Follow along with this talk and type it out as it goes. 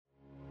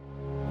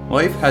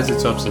Life has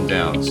its ups and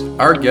downs.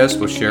 Our guests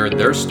will share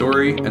their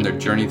story and their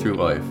journey through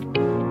life.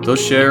 They'll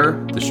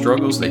share the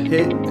struggles they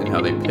hit and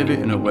how they pivot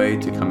in a way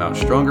to come out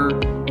stronger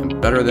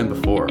and better than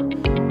before.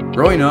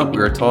 Growing up,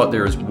 we are taught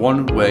there is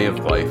one way of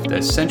life that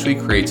essentially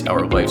creates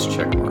our life's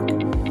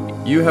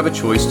checkmark. You have a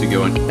choice to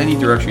go in any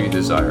direction you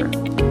desire.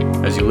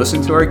 As you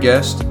listen to our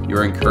guest, you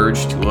are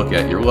encouraged to look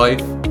at your life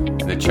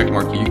and the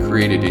checkmark you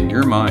created in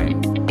your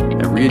mind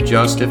and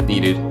readjust if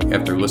needed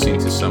after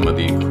listening to some of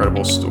the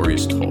incredible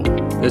stories told.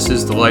 This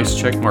is the Life's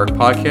Checkmark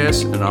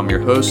podcast, and I'm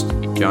your host,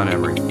 John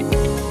Emery.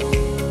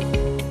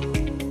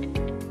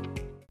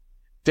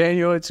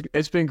 Daniel,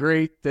 it's been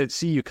great to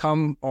see you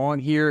come on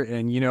here,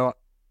 and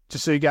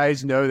just so you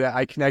guys know that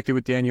I connected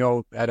with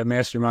Daniel at a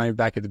mastermind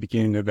back at the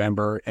beginning of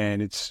November,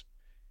 and it's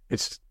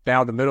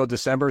now the middle of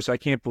December, so I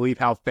can't believe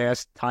how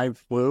fast time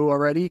flew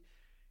already.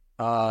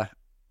 I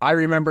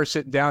remember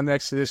sitting down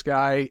next to this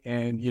guy,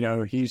 and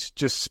he's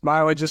just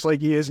smiling just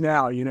like he is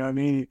now.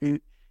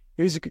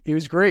 He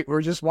was great. We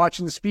were just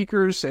watching the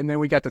speakers, and then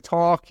we got to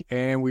talk,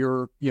 and we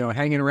were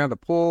hanging around the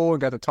pool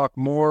and got to talk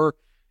more.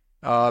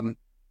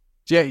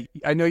 Yeah,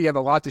 I know you have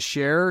a lot to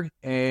share,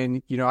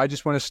 and I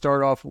just want to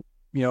start off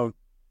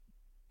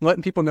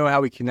letting people know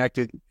how we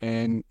connected,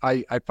 and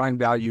I find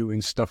value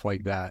in stuff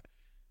like that.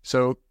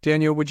 So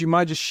Daniel, would you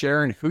mind just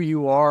sharing who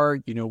you are,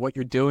 what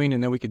you're doing,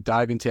 and then we could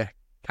dive into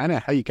kind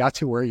of how you got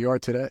to where you are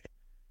today?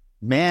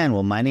 Man,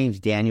 well, my name's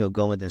Daniel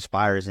Gomez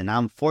Inspires, and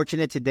I'm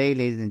fortunate today,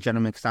 ladies and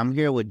gentlemen, because I'm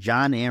here with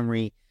John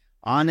Emery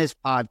on his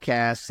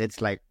podcast.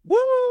 It's like,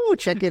 woo,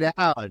 check it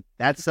out.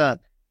 That's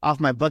off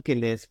my bucket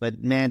list.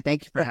 But man,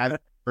 thank you for having me.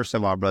 First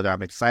of all, brother,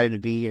 I'm excited to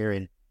be here.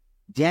 And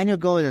Daniel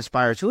Gomez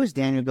Inspires. Who is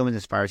Daniel Gomez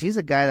Inspires? He's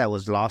a guy that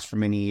was lost for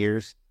many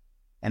years,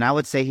 and I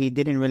would say he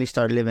didn't really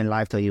start living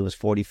life till he was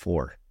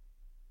 44.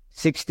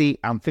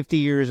 I'm 50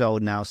 years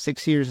old now,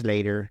 6 years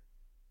later.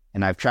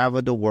 And I've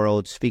traveled the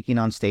world speaking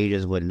on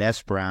stages with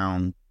Les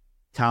Brown,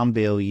 Tom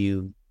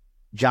Bilyeu,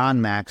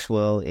 John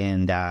Maxwell,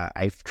 and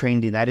I've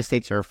trained the United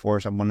States Air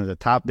Force. I'm one of the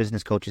top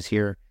business coaches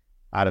here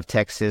out of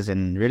Texas,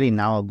 and really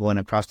now I'm going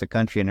across the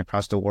country and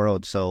across the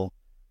world. So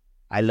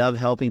I love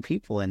helping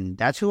people, and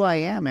that's who I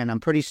am. And I'm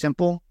pretty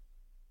simple,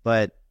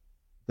 but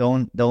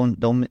don't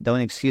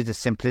excuse the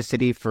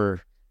simplicity for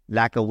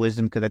lack of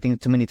wisdom, because I think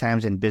too many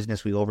times in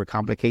business we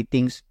overcomplicate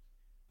things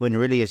when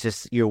really it's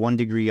just you're 1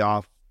 degree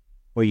off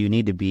where you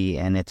need to be.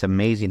 And it's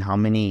amazing how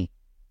many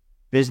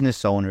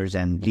business owners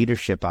and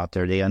leadership out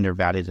there, they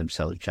undervalue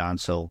themselves, John.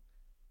 So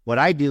what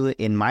I do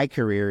in my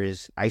career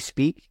is I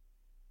speak.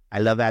 I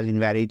love adding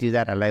value to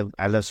that.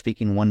 I love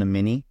speaking one to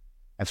many.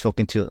 I've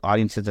spoken to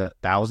audiences of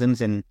thousands,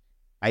 and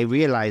I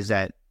realize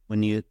that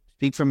when you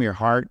speak from your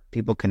heart,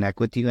 people connect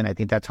with you. And I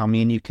think that's how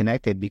me and you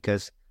connected,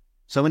 because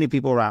so many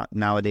people around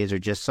nowadays are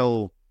just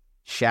so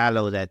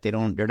shallow that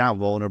they're not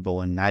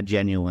vulnerable and not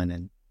genuine.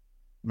 And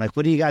I'm like,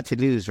 what do you got to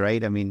lose,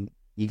 right? I mean,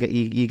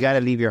 you got to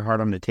leave your heart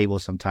on the table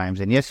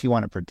sometimes. And yes, you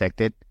want to protect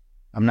it.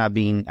 I'm not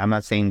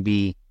saying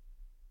be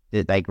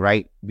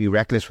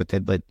reckless with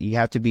it, but you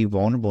have to be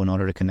vulnerable in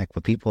order to connect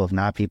with people. If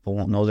not, people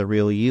won't know the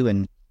real you.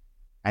 And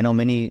I know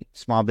many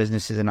small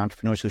businesses and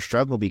entrepreneurs who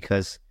struggle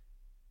because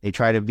they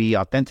try to be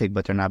authentic,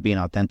 but they're not being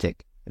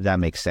authentic, if that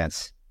makes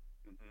sense.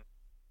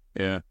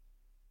 Yeah.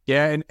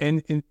 Yeah.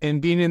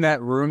 And being in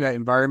that room, that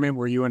environment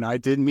where you and I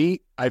did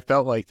meet, I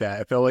felt like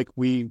that. I felt like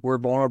we were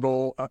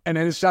vulnerable. And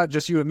it's not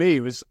just you and me.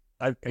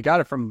 I got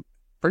it from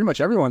pretty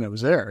much everyone that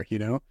was there,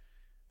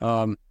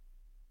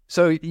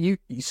 So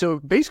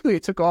basically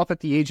it took off at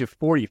the age of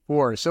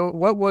 44. So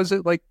what was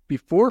it like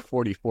before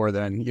 44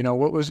 then?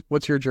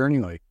 What's your journey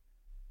like?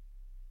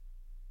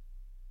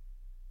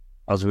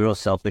 I was real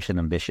selfish and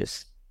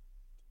ambitious.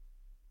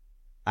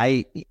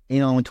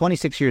 When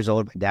 26 years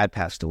old, my dad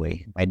passed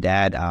away. My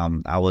dad,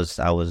 I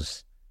was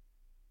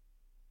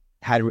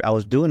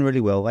doing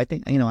really well. I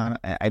think,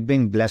 I've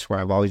been blessed where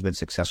I've always been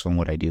successful in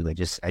what I do. I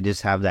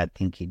just have that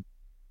thinking.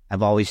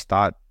 I've always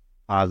thought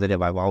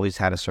positive. I've always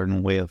had a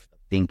certain way of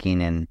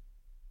thinking. And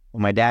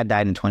when my dad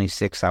died in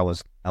 26, I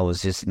was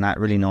just not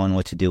really knowing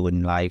what to do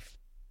in life.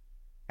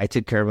 I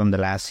took care of him the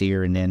last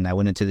year, and then I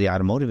went into the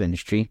automotive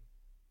industry.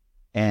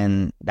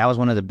 And that was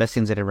one of the best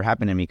things that ever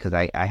happened to me, because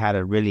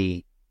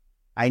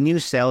I knew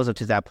sales up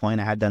to that point.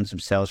 I had done some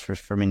sales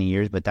for many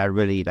years, but that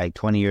really, like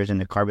 20 years in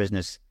the car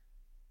business,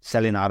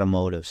 selling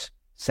automotives,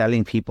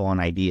 selling people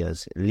on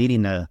ideas,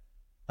 leading a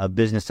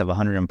business of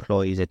 100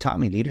 employees, it taught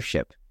me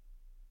leadership.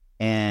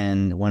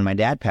 And when my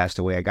dad passed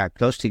away, I got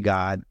close to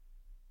God,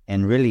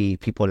 and really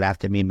people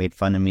laughed at me, made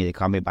fun of me. They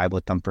called me a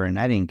Bible thumper, and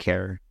I didn't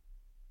care.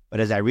 But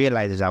as I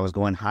realized, as I was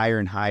going higher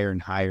and higher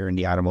and higher in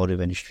the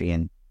automotive industry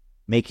and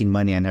making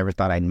money I never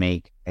thought I'd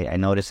make, I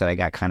noticed that I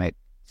got kind of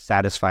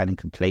satisfied and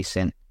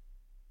complacent.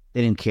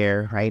 Didn't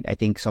care, right? I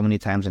think so many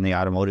times in the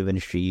automotive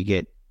industry, you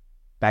get,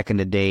 back in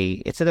the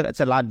day, it's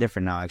a lot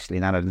different now,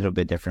 actually, not a little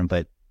bit different,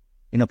 but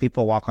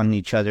people walk on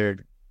each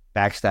other,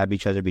 backstab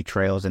each other,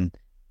 betrayals, and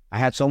I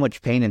had so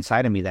much pain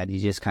inside of me that you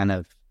just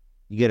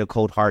you get a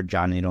cold heart,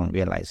 John, and you don't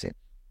realize it.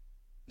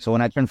 So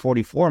when I turned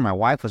 44, my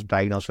wife was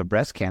diagnosed with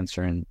breast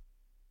cancer, and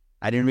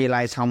I didn't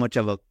realize how much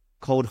of a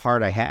cold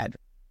heart I had.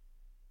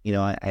 you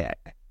know, I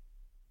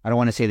don't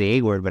want to say the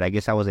A word, but I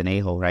guess I was an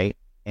a-hole, right?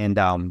 And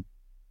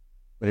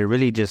but it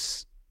really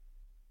just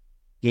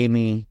gave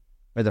me,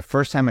 for the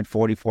first time at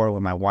 44,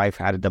 when my wife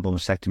had a double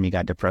mastectomy,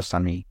 got depressed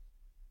on me,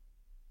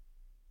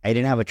 I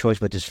didn't have a choice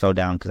but to slow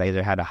down, because I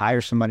either had to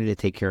hire somebody to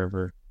take care of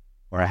her,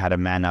 or I had to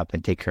man up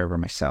and take care of her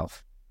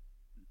myself.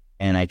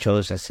 And I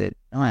said,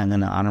 no, I'm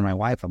going to honor my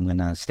wife. I'm going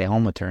to stay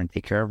home with her and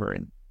take care of her.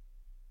 And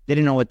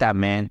didn't know what that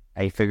meant.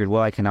 I figured,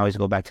 well, I can always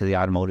go back to the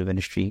automotive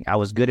industry. I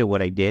was good at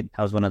what I did.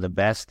 I was one of the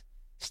best.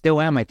 Still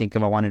am, I think,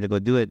 if I wanted to go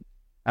do it.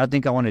 I don't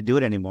think I want to do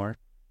it anymore.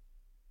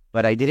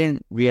 But I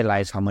didn't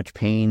realize how much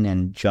pain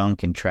and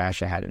junk and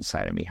trash I had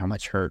inside of me, how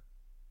much hurt.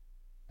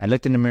 I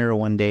looked in the mirror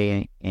one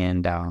day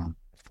and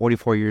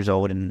 44 years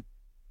old, and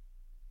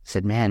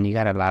said, man, you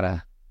got a lot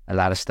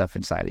of stuff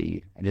inside of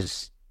you.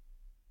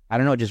 I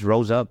don't know, it just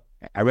rose up.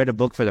 I read a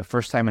book for the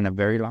first time in a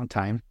very long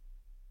time.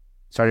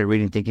 Started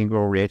reading Think and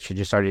Grow Rich.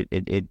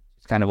 It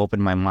kind of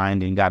opened my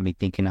mind and got me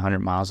thinking 100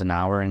 miles an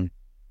hour. And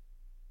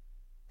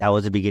that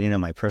was the beginning of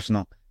my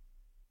personal.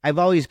 I've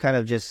always kind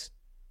of just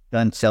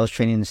done sales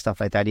training and stuff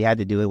like that. You had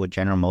to do it with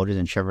General Motors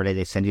and Chevrolet.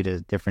 They send you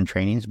to different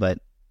trainings. But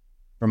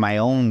for my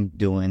own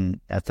doing,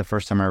 that's the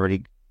first time I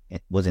really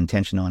was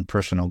intentional in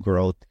personal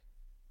growth,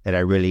 that I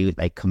really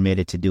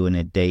committed to doing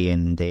it day in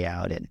and day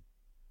out. And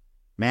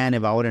man,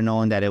 if I would have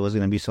known that it was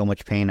going to be so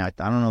much pain, I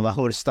don't know if I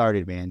would have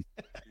started, man.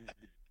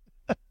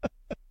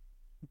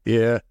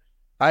 Yeah.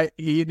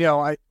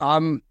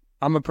 I'm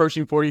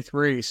approaching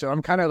 43, so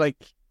I'm kind of like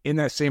in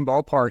that same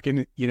ballpark.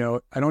 And,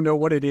 I don't know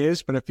what it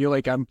is, but I feel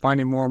like I'm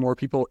finding more and more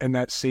people in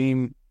that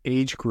same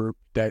age group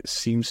that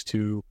seems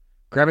to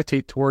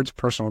gravitate towards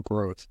personal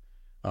growth.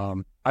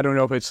 I don't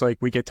know if it's like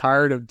we get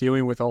tired of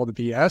dealing with all the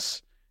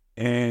BS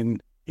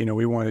and,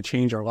 we want to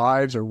change our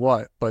lives or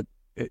what, but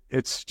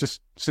it's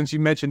just, since you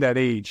mentioned that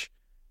age,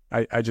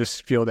 I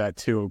just feel that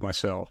too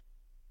myself.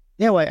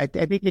 Yeah, well, I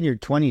think in your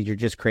 20s, you're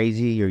just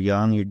crazy. You're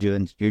young. You're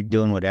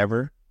doing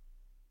whatever,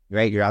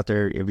 right? You're out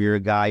there. If you're a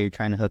guy, you're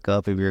trying to hook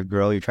up. If you're a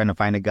girl, you're trying to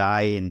find a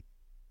guy, and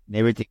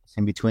everything's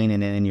in between.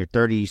 And then in your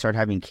 30s, you start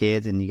having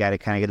kids, and you got to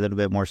kind of get a little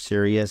bit more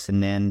serious.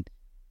 And then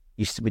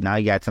now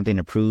you got something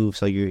to prove.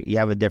 So you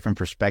have a different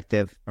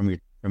perspective from your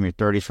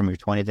 30s, from your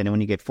 20s. And then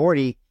when you get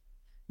 40,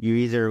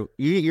 you're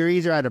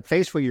either at a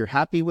place where you're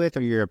happy with,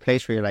 or you're at a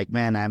place where you're like,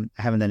 man, I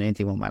haven't done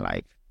anything with my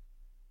life.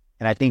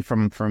 And I think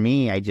for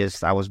me,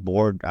 I was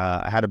bored.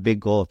 I had a big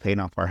goal of paying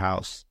off our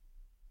house,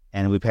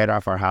 and we paid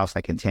off our house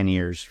in 10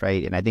 years,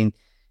 right? And I think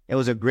it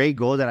was a great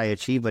goal that I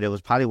achieved, but it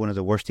was probably one of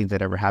the worst things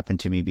that ever happened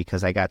to me,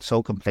 because I got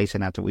so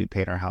complacent after we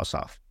paid our house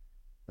off.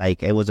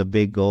 It was a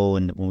big goal,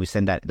 and when we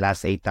sent that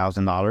last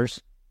 $8,000,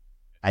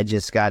 I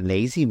just got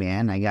lazy,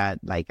 man. I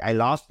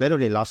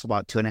literally lost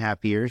about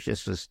 2.5 years,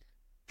 just was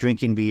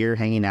drinking beer,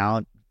 hanging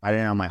out,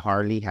 riding on my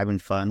Harley, having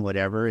fun,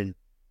 whatever. And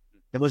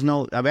there was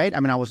no, right? I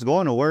mean, I was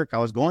going to work. I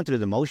was going through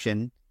the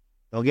motion.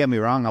 Don't get me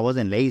wrong. I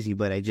wasn't lazy,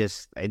 but I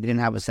didn't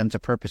have a sense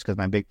of purpose, because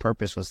my big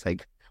purpose was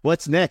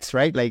what's next,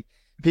 right?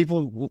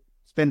 People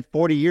spend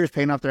 40 years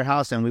paying off their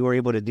house, and we were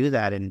able to do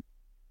that. And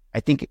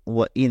I think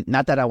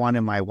not that I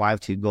wanted my wife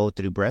to go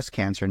through breast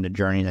cancer and the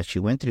journey that she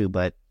went through,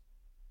 but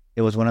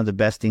it was one of the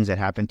best things that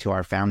happened to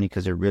our family,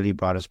 because it really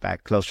brought us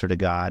back closer to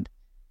God.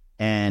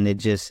 And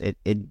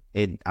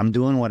I'm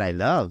doing what I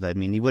love. I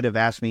mean, he would have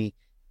asked me,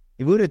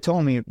 if you would have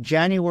told me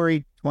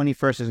January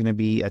 21st is going to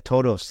be a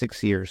total of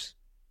 6 years,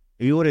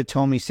 if you would have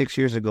told me 6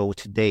 years ago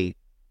to date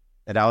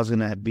that I was going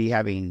to be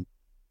having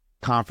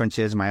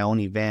conferences, my own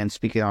events,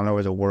 speaking all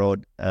over the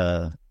world,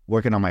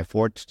 working on my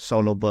 4th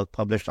solo book,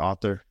 published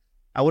author,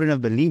 I wouldn't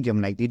have believed you.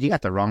 I'm like, dude, you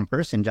got the wrong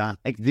person, John.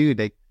 Dude,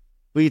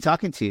 who are you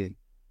talking to?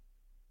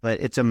 But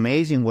it's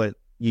amazing what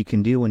you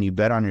can do when you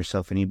bet on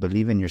yourself and you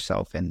believe in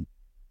yourself. And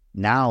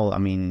now, I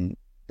mean,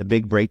 the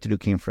big breakthrough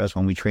came for us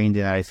when we trained in the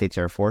United States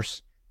Air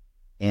Force.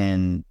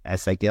 And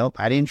it's I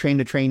didn't train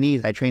the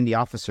trainees. I trained the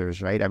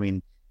officers, right? I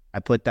mean,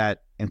 I put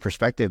that in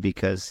perspective,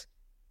 because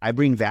I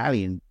bring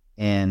value,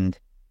 and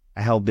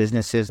I help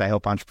businesses. I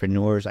help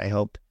entrepreneurs. I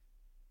help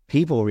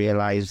people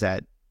realize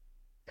that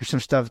there's some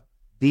stuff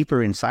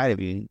deeper inside of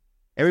you.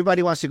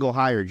 Everybody wants to go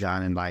higher,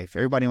 John, in life.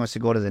 Everybody wants to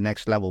go to the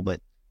next level, but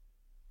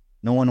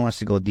no one wants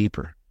to go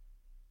deeper.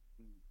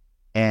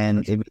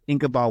 And if you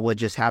think about what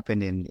just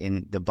happened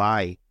in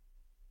Dubai,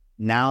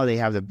 now they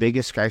have the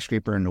biggest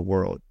skyscraper in the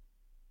world.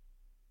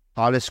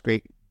 Tallest,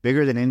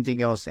 bigger than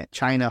anything else.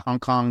 China, Hong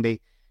Kong,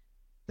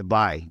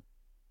 Dubai.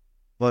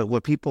 But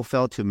what people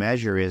fail to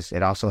measure is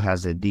it also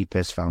has the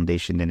deepest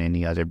foundation than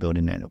any other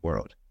building in the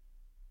world.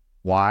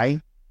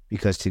 Why?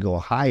 Because to go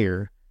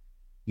higher,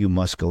 you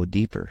must go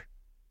deeper.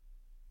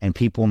 And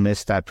people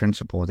miss that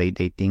principle. They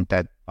think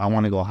that I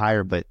want to go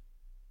higher, but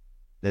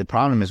the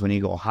problem is when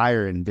you go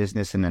higher in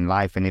business and in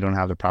life and they don't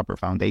have the proper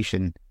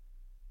foundation,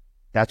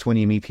 that's when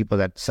you meet people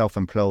that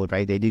self-implode,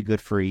 right? They do good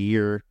for a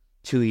year,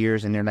 2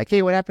 years, and they're like,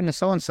 hey, what happened to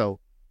so-and-so?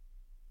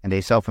 And they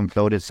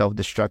self-imploded,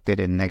 self-destructed,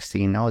 and next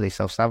thing you know, they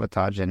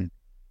self-sabotage, and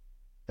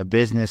the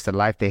business, the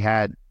life they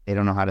had, they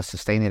don't know how to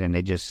sustain it, and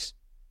they just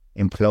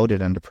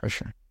imploded under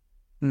pressure.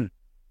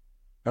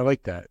 I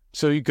like that.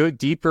 So you go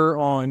deeper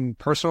on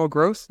personal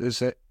growth,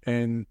 is it,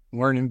 and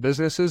learning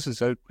businesses? Is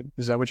that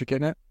what you're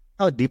getting at?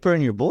 Oh, deeper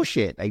in your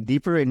bullshit, like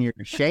deeper in your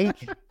shame.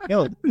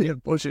 Yeah,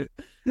 bullshit.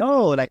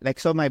 No,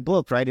 so my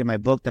book, right? In my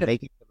book, The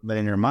Making of a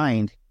Millionaire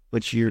Mind,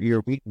 which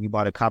you're reading, you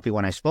bought a copy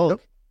when I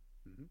spoke.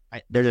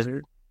 Yep.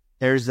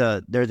 There's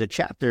a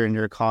chapter in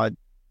there called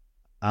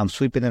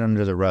 "Sweeping It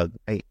Under the Rug,"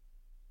 right?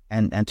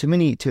 And too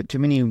many,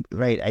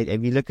 right?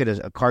 If you look at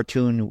a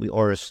cartoon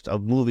or a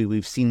movie,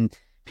 we've seen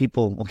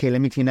people. Okay,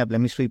 let me clean up,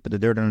 let me sweep the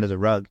dirt under the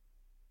rug,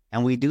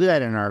 and we do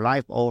that in our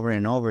life over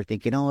and over,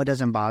 thinking, "Oh, it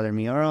doesn't bother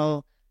me," or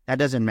 "Oh, that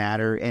doesn't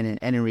matter." And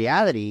in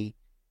reality,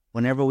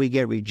 whenever we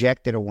get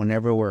rejected or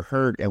whenever we're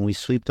hurt and we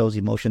sweep those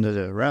emotions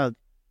under the rug,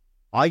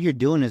 all you're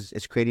doing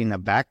is creating a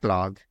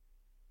backlog,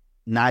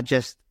 not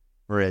just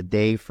for a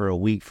day, for a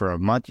week, for a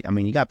month. I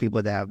mean, you got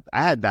people that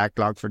I had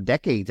backlog for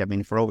decades. I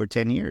mean, for over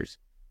 10 years.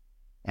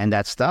 And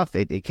that stuff,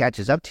 it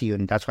catches up to you.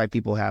 And that's why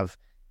people have,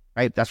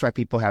 right? That's why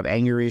people have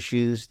anger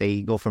issues.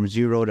 They go from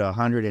 0 to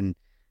 100 and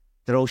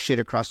throw shit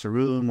across the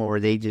room, or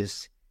they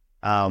just,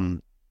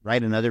 right?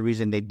 Another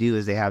reason they do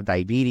is they have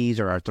diabetes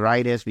or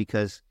arthritis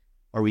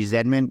or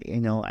resentment,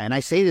 and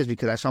I say this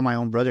because I saw my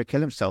own brother kill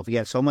himself. He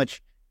had so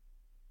much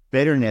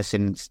bitterness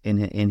in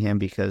him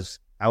because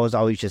I was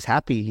always just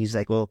happy. He's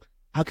like, well,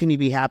 how can you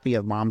be happy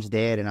if mom's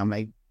dead? And I'm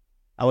like,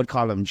 I would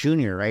call him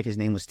Junior, right? His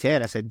name was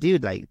Ted. I said,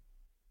 dude, like,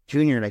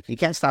 Junior, like, you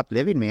can't stop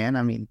living, man.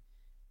 I mean,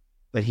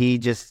 but he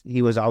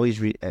was always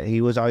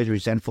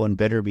resentful and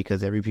bitter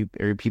because every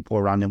people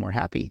around him were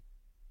happy.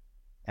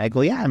 And I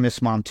go, yeah, I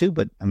miss mom too,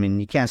 but I mean,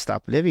 you can't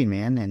stop living,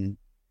 man. And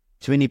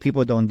too many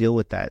people don't deal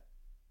with that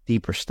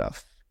deeper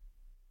stuff.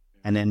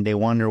 And then they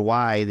wonder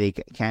why they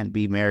can't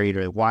be married,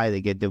 or why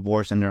they get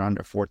divorced and they're on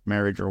their fourth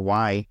marriage, or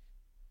why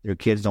their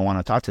kids don't want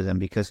to talk to them.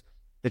 Because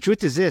the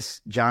truth is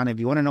this, John, if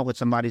you want to know what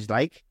somebody's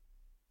like,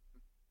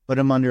 put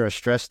them under a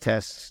stress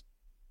test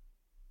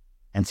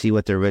and see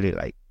what they're really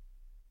like.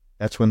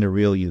 That's when the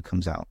real you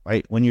comes out,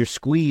 right? When you're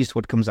squeezed,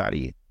 what comes out of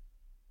you?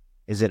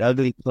 Is it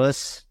ugly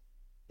puss?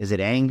 Is it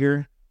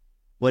anger?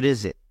 What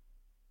is it?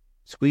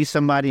 Squeeze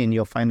somebody and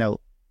you'll find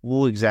out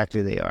who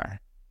exactly they are.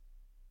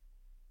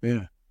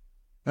 Yeah.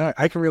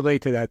 I can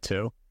relate to that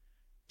too.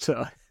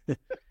 So,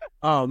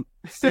 and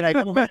I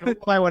know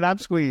why when I'm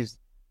squeezed.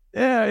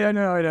 Yeah, I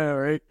know,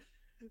 right?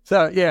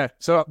 So, yeah.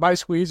 So my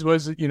squeeze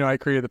was, I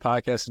created the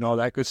podcast and all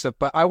that good stuff,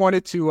 but I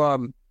wanted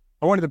to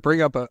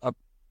bring up a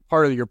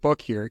part of your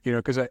book here,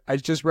 because I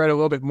just read a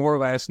little bit more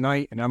last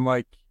night, and I'm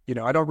like,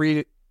 I don't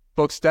read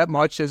books that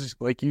much, as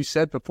like you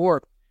said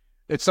before.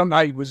 It's something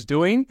I was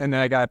doing, and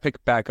then I got to pick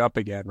it back up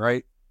again,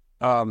 right?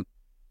 But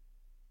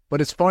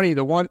it's funny,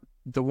 the one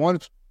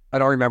I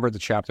don't remember the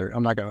chapter.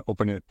 I'm not going to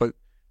open it, but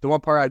the one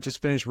part I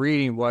just finished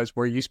reading was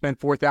where you spent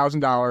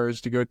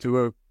 $4,000 to go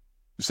to a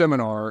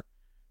seminar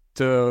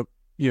to,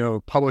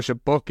 publish a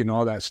book and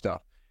all that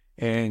stuff.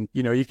 And,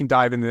 you can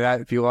dive into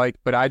that if you like,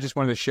 but I just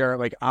wanted to share it.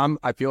 Like,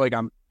 I feel like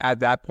I'm at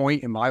that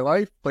point in my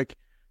life. Like,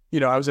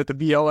 I was at the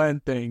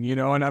VLN thing,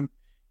 and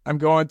I'm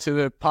going to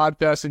the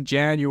Podfest in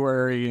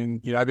January, and,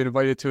 I've been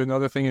invited to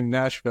another thing in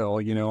Nashville,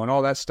 and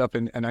all that stuff.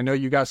 And I know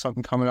you got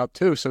something coming up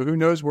too. So who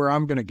knows where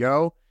I'm going to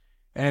go.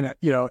 And,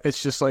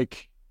 it's just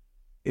like,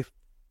 if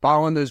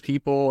following those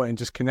people and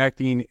just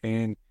connecting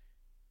and,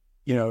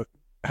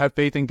 have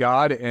faith in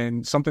God,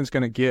 and something's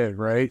going to give,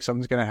 right?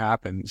 Something's going to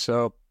happen.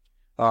 So,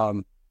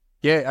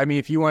 yeah, I mean,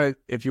 if you want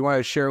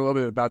to share a little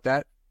bit about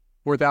that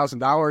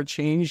 $4,000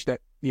 change, that,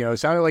 it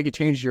sounded like it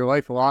changed your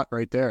life a lot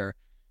right there.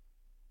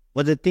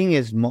 Well, the thing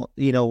is,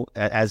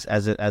 as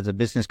a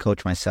business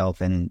coach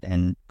myself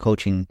and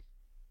coaching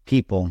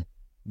people,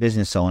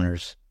 business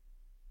owners,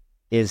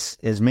 is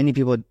many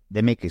people,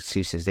 they make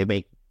excuses.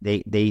 They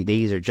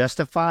either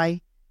justify,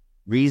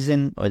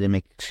 reason, or they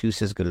make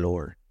excuses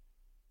galore.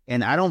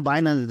 And I don't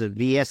buy none of the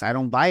BS. I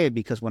don't buy it,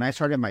 because when I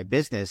started my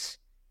business,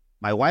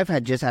 my wife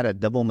had just had a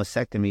double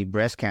mastectomy,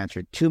 breast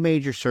cancer, 2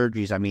 major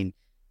surgeries. I mean,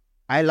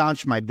 I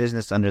launched my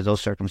business under those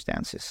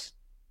circumstances.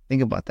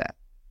 Think about that.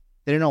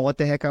 Didn't know what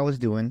the heck I was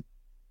doing.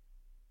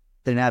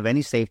 Didn't have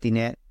any safety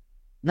net.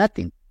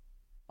 Nothing.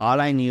 All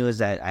I knew is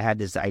that I had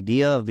this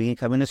idea of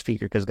becoming a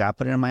speaker because God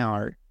put it in my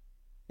heart.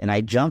 And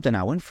I jumped and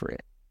I went for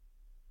it.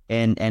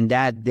 And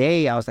that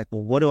day I was like,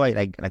 well, what do I,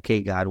 like,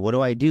 okay, God, what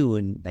do I do?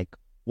 And like,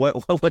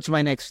 what's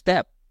my next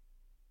step?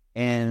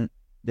 And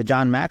the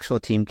John Maxwell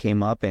team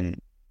came up,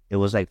 and it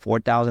was like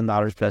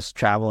 $4,000 plus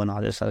travel and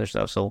all this other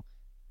stuff. So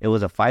it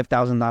was a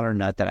 $5,000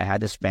 nut that I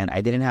had to spend.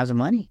 I didn't have the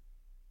money.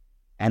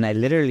 And I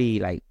literally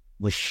like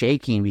was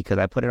shaking because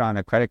I put it on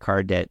a credit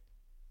card that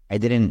I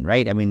didn't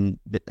write. I mean,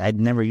 I'd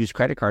never used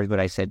credit cards, but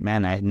I said,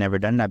 man, I had never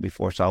done that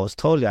before. So I was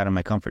totally out of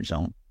my comfort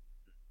zone.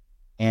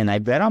 And I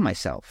bet on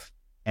myself.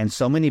 And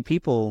so many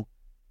people,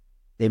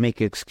 they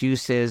make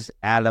excuses,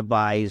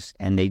 alibis,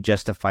 and they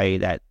justify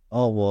that,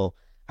 oh, well,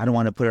 I don't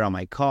want to put it on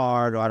my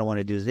card, or I don't want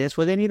to do this.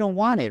 Well, then you don't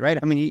want it, right?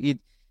 I mean,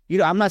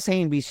 I'm not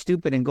saying be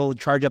stupid and go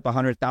charge up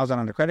 $100,000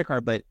 on the credit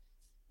card, but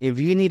if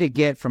you need to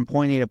get from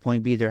point A to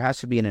point B, there has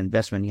to be an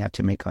investment you have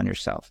to make on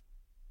yourself.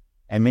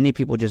 And many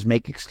people just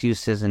make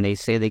excuses and they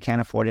say they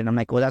can't afford it. And I'm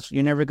like, well,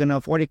 you're never going to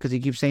afford it because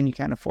you keep saying you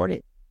can't afford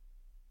it.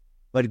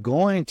 But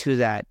going to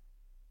that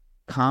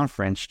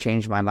conference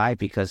changed my life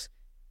because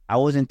I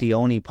wasn't the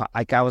only,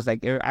 I always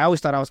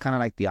thought I was kind of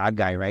like the odd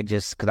guy, right?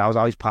 Just because I was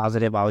always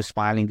positive, I was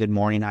smiling, good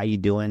morning, how you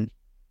doing?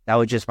 That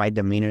was just my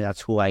demeanor. That's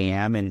who I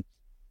am. And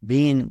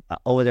being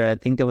over there, I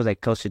think there was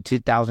like close to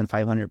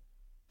 2,500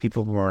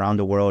 people from around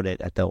the world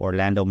at the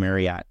Orlando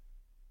Marriott.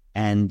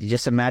 And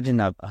just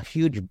imagine a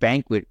huge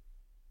banquet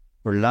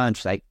for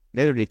lunch, like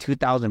literally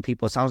 2,000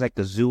 people. It sounds like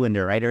the zoo in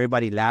there, right?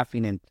 Everybody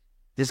laughing. And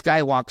this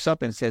guy walks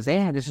up and says,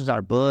 hey, this is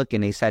our book.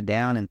 And they sat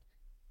down and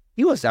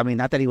he was, I mean,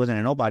 not that he wasn't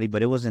a nobody,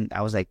 but it wasn't,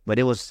 I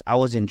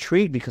was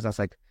intrigued because I was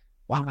like,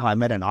 wow, I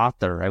met an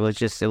author. It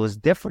was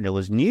different. It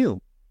was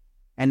new.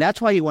 And that's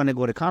why you want to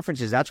go to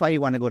conferences. That's why you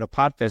want to go to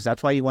Podfest.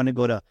 That's why you want to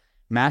go to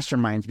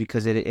masterminds,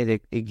 because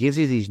it gives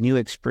you these new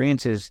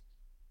experiences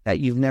that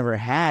you've never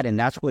had. And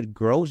that's what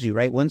grows you,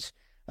 right? Once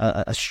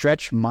a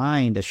stretched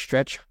mind, a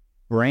stretched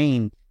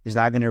brain is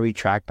not going to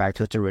retract back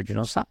to its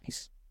original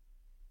size.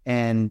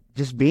 And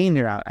just being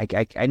there, I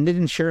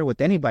didn't share it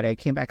with anybody. I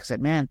came back and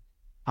said, man,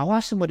 how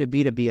awesome would it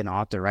be to be an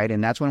author, right?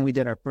 And that's when we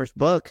did our first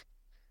book,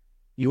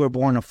 You Were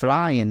Born to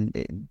Fly,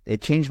 and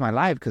it changed my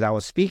life because I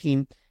was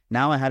speaking.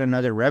 Now I had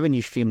another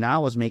revenue stream. Now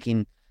I was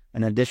making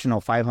an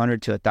additional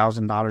 $500 to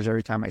 $1,000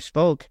 every time I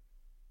spoke.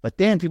 But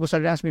then people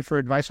started asking me for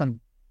advice on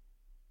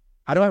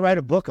how do I write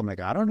a book? I'm like,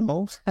 I don't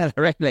know.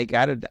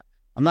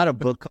 I'm not a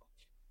book coach.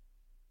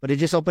 But it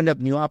just opened up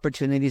new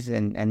opportunities.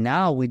 And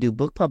now we do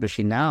book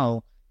publishing.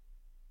 Now,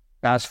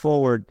 fast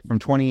forward from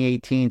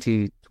 2018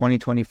 to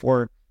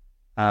 2024,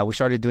 we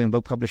started doing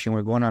book publishing.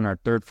 We're going on our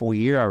third full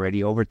year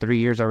already, over 3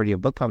 years already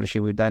of book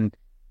publishing. We've done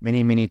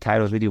many, many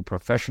titles. We do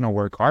professional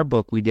work.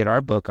 We did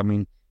our book. I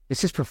mean,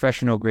 this is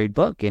professional grade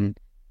book. And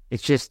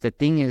it's just, the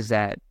thing is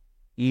that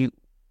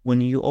when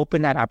you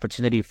open that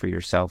opportunity for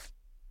yourself,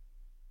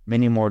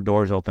 many more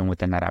doors open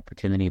within that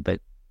opportunity.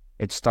 But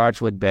it starts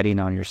with betting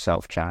on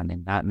yourself, John,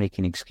 and not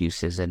making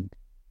excuses. And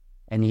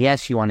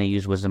yes, you want to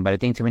use wisdom, but I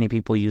think too many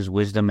people use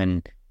wisdom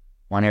and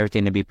want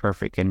everything to be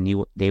perfect,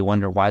 and they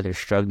wonder why they're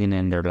struggling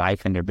in their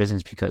life and their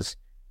business, because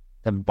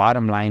the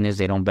bottom line is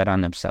they don't bet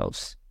on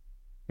themselves.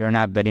 They're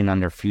not betting on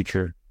their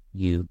future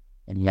you,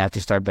 and you have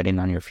to start betting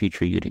on your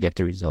future you to get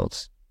the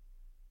results.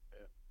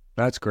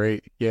 That's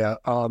great. Yeah.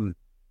 And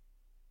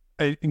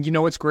you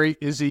know what's great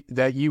is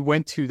that you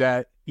went to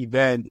that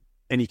event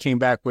and you came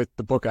back with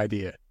the book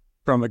idea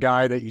from a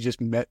guy that you just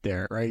met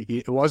there, right?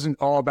 It wasn't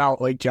all about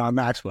like John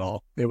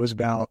Maxwell. It was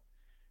about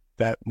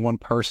that one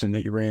person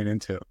that you ran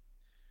into.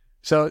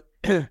 So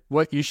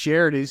what you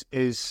shared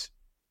is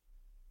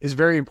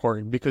very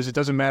important, because it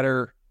doesn't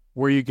matter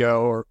where you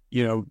go, or,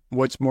 you know,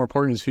 what's more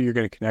important is who you're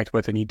going to connect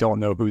with, and you don't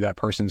know who that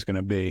person's going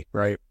to be,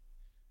 right?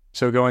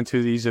 So going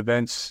to these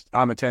events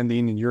I'm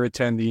attending and you're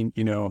attending,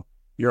 you know,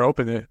 you're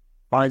open to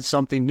find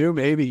something new,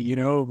 maybe, you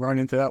know, run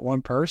into that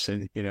one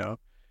person, you know.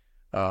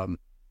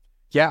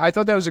 Yeah, I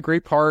thought that was a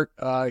great part,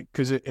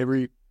 because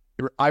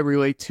I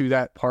relate to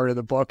that part of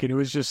the book, and it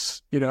was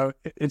just, you know,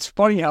 it's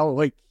funny how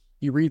like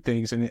you read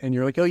things and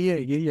you're like, oh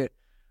yeah.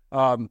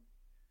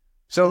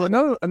 So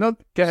another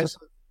guess.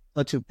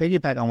 So to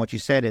piggyback on what you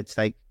said, it's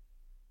like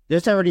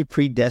there's already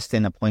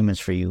predestined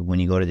appointments for you when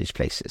you go to these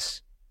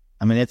places.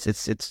 I mean,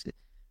 it's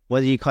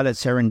whether you call it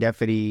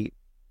serendipity,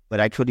 but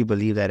I truly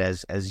believe that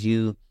as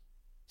you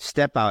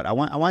step out, I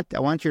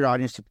want your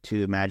audience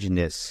to imagine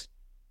this.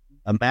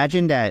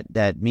 Imagine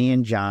that me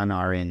and John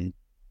are in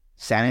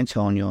San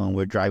Antonio and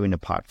we're driving to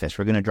Podfest.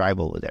 We're going to drive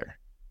over there.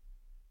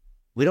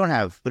 We don't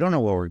know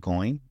where we're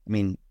going. I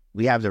mean,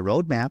 we have the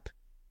roadmap,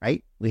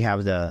 right? We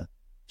have the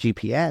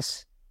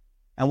GPS,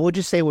 and we'll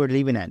just say we're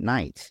leaving at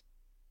night.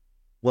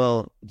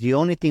 Well, the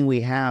only thing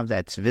we have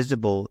that's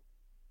visible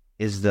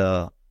is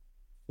the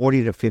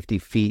 40 to 50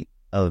 feet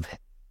of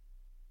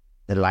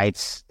the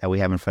lights that we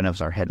have in front of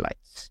us, our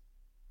headlights.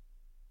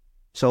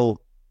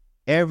 So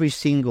every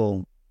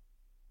single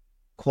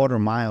quarter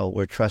mile,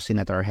 we're trusting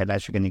that our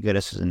headlights are going to get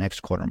us to the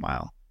next quarter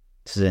mile,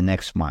 to the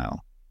next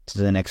mile, to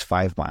the next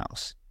 5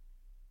 miles.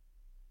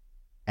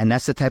 And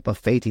that's the type of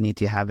faith you need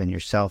to have in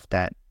yourself,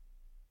 that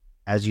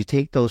as you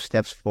take those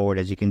steps forward,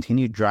 as you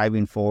continue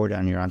driving forward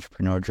on your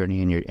entrepreneur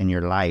journey in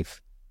your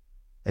life,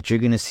 that you're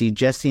going to see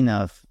just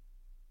enough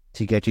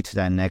to get you to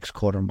that next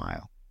quarter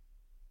mile.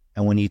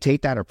 And when you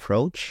take that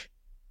approach,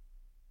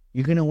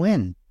 you're going to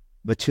win.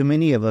 But too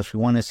many of us, we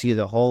want to see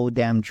the whole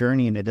damn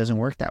journey, and it doesn't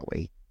work that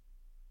way.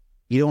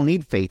 You don't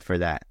need faith for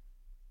that.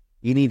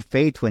 You need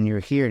faith when you're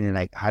here and you're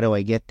like, how do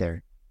I get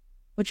there?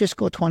 Well, just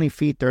go 20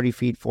 feet, 30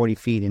 feet, 40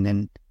 feet, and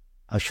then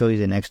I'll show you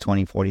the next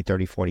 20, 40,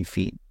 30, 40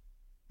 feet,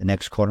 the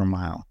next quarter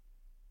mile.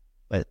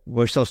 But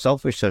we're so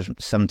selfish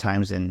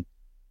sometimes, and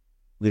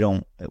we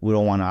don't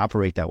want to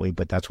operate that way,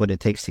 but that's what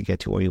it takes to get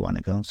to where you want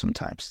to go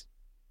sometimes.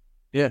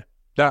 Yeah,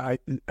 I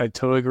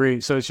totally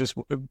agree. So it's just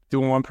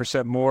doing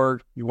 1%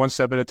 more, one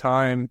step at a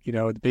time, you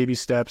know, the baby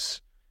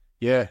steps.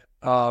 Yeah.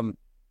 And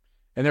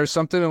there's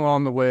something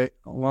along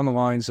the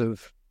lines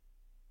of,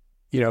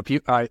 you know,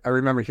 I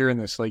remember hearing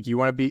this, like,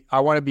 I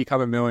want to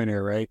become a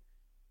millionaire, right?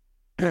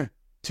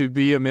 to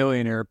be a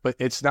millionaire, but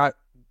it's not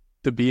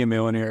to be a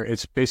millionaire.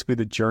 It's basically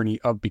the journey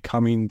of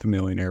becoming the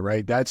millionaire,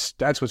 right? That's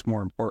what's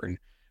more important.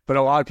 But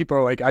a lot of people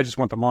are like, I just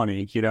want the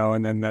money,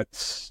 and then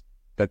that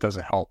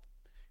doesn't help,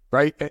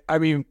 right? I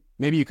mean,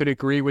 maybe you could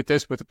agree with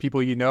this with the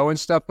people and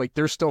stuff. Like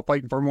they're still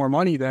fighting for more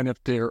money than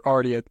if they're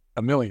already at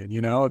a million.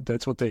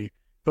 That's what they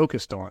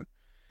focused on.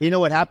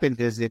 What happens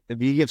is if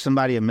you give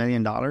somebody $1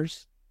 million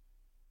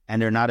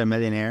and they're not a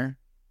millionaire,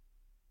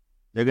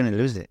 they're going to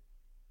lose it.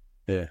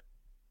 Yeah.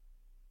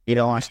 You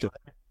don't want to,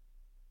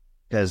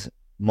 because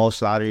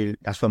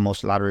that's what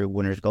most lottery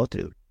winners go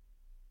through.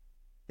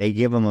 They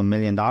give them $1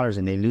 million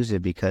and they lose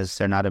it because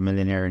they're not a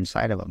millionaire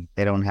inside of them.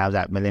 They don't have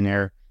that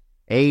millionaire.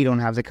 A, you don't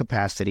have the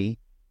capacity.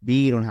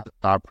 B, you don't have the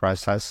thought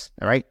process,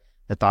 right?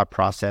 The thought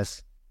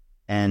process.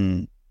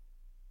 And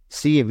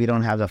C, if you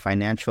don't have the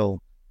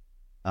financial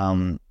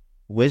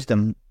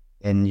wisdom,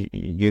 and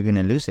you're going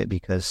to lose it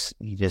because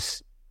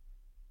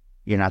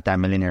you're not that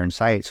millionaire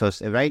inside. So,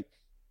 right?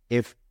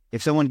 If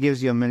someone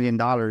gives you $1 million,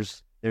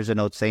 there's an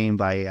old saying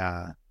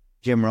by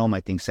Jim Rome,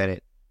 I think, said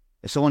it.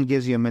 If someone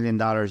gives you $1 million,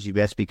 you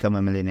best become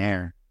a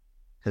millionaire,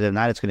 because if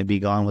not, it's going to be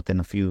gone within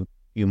a few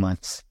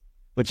months,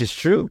 which is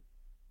true.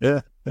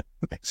 Yeah,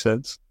 makes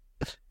sense.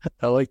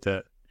 I like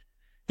that.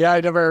 Yeah,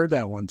 I never heard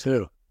that one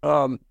too.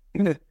 I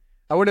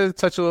wanted to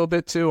touch a little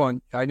bit too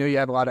on, I know you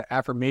have a lot of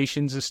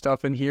affirmations and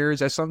stuff in here.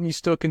 Is that something you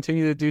still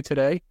continue to do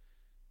today?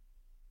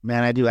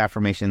 Man, I do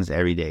affirmations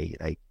every day.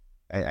 Like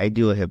I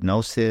do a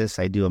hypnosis,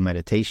 I do a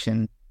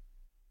meditation.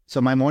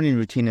 So my morning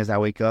routine is I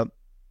wake up.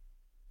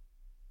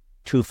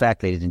 True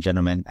fact, ladies and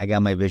gentlemen, I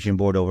got my vision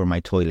board over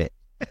my toilet.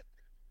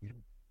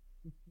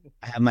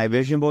 I have my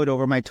vision board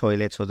over my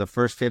toilet. So the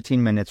first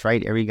 15 minutes,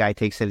 right? Every guy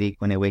takes a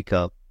leak when they wake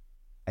up.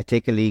 I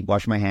take a leak,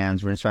 wash my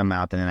hands, rinse my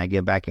mouth, and then I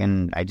get back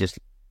in. I just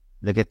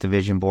look at the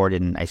vision board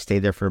and I stay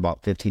there for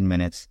about 15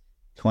 minutes,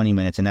 20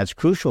 minutes. And that's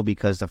crucial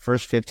because the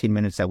first 15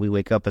 minutes that we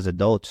wake up as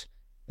adults,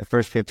 the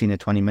first 15 to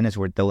 20 minutes,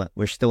 we're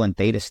still in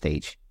theta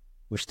stage.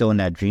 We're still in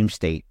that dream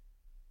state.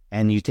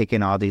 And you take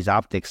in all these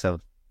optics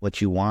of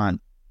what you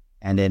want.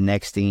 And then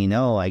next thing you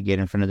know, I get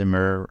in front of the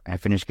mirror, I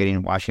finish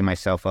washing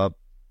myself up,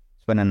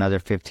 spend another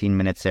 15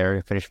 minutes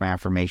there, finish my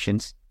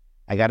affirmations.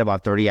 I got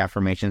about 30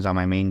 affirmations on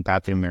my main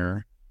bathroom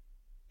mirror,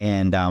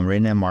 and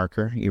written in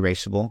marker,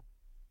 erasable.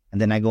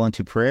 And then I go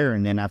into prayer,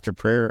 and then after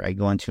prayer, I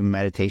go into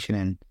meditation,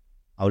 and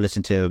I'll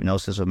listen to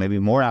hypnosis with maybe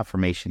more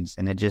affirmations.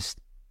 And you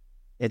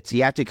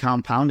have to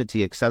compound it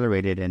to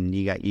accelerate it, and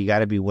you got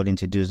to be willing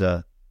to do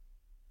the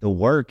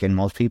work. And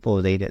most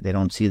people, they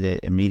don't see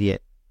the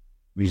immediate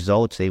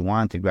results they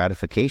want, the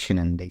gratification,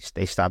 and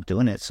they stop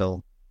doing it.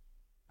 So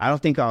I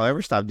don't think I'll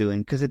ever stop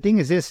doing, because the thing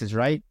is this is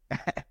right.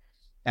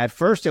 At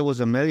first it was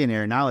a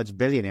millionaire, now it's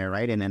billionaire,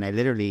 right? And then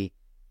I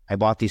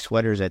bought these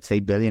sweaters that say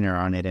billionaire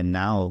on it, and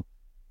now,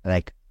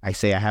 like I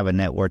say, I have a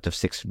net worth of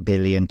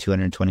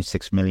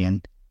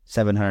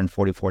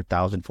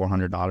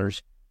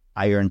 $6,226,744,400.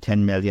 I earn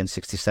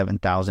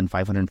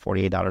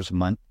 $10,067,548 a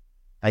month.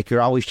 Like,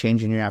 you're always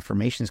changing your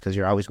affirmations because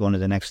you're always going to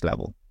the next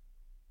level.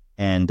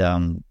 And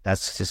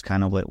that's just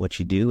kind of what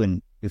you do.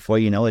 And before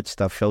you know it,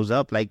 stuff shows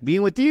up. Like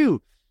being with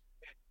you,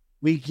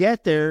 we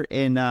get there,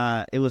 and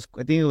I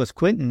think it was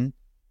Quentin.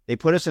 They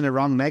put us in the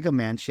wrong mega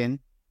mansion,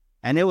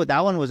 and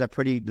that one was a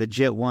pretty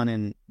legit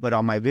one. But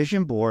on my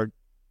vision board,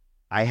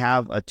 I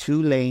have a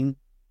 2-lane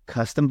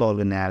custom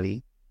bowling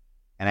alley,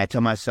 and I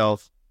tell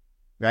myself,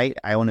 right,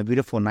 I own a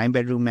beautiful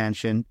 9-bedroom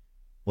mansion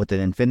with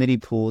an infinity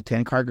pool,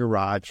 10-car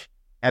garage,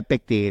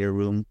 epic theater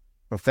room,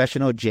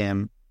 professional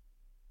gym,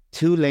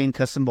 2-lane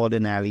custom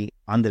bowling alley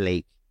on the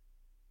lake.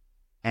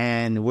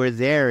 And we're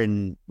there,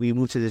 and we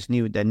moved to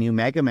the new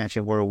mega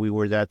mansion where we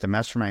were there at the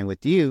mastermind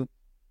with you.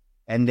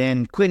 And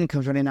then Quentin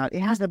comes running out.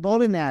 It has the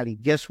bowling alley.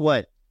 Guess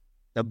what?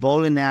 The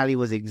bowling alley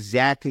was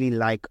exactly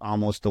like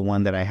almost the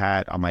one that I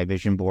had on my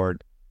vision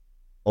board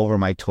over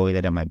my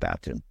toilet in my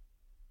bathroom.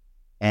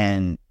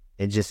 And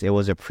it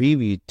was a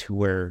preview to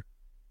where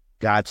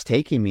God's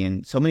taking me.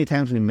 And so many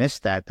times we miss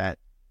that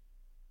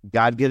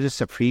God gives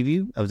us a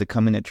preview of the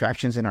coming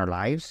attractions in our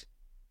lives,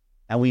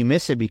 and we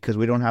miss it because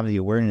we don't have the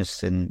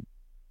awareness. And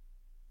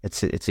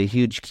it's a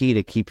huge key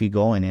to keep you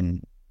going.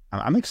 And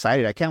I'm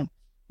excited.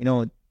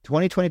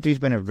 2023 has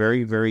been a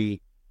very,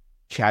 very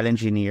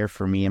challenging year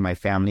for me and my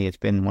family. It's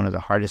been one of the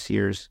hardest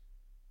years.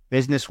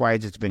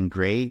 Business-wise, it's been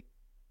great,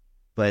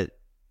 but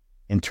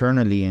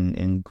internally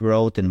in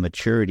growth and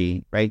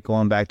maturity, right?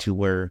 Going back to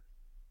where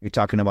you're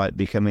talking about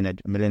becoming a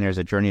millionaire is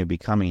a journey of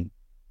becoming.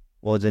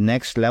 Well, the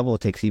next level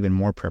takes even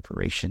more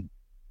preparation.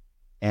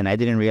 And I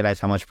didn't realize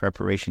how much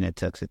preparation it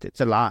took.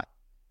 It's a lot.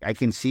 I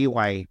can see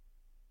why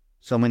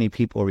so many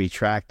people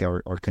retract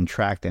or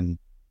contract, and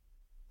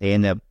they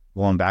end up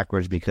going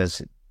backwards,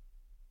 because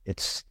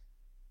it's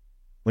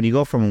when you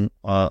go from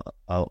the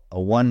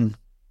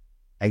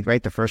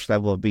first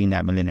level of being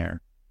that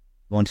millionaire,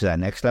 going to that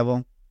next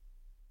level,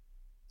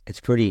 it's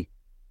pretty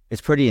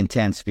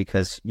intense,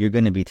 because you're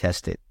going to be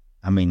tested.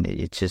 I mean,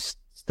 it's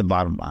the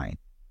bottom line.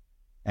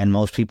 And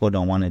most people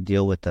don't want to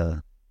deal with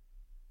the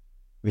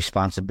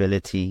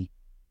responsibility,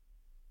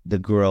 the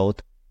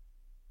growth,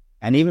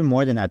 And even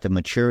more than that, the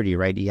maturity,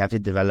 right? You have to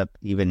develop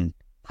even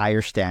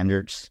higher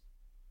standards,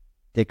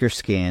 thicker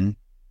skin,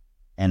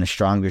 and a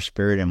stronger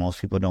spirit. And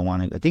most people don't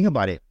want to think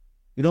about it.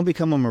 You don't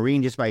become a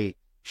Marine just by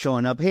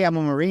showing up. Hey, I'm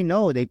a Marine.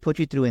 No, they put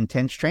you through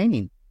intense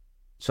training.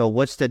 So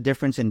what's the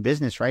difference in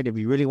business, right? If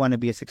you really want to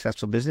be a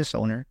successful business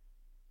owner,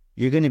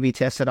 you're going to be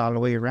tested all the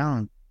way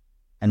around.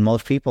 And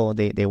most people,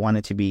 they want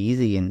it to be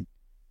easy. And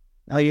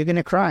no, you're going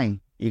to cry.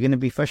 You're going to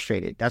be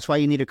frustrated. That's why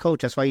you need a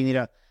coach. That's why you need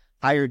to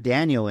hire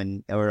Daniel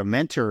or a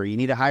mentor. You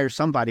need to hire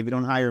somebody if you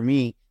don't hire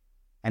me.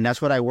 And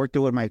that's what I work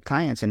through with my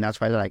clients. And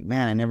that's why they're like,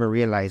 man, I never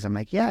realized. I'm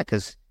like, yeah,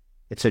 because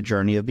it's a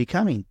journey of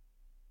becoming.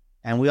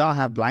 And we all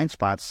have blind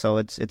spots. So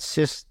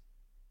it's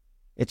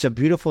a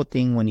beautiful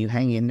thing when you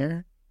hang in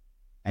there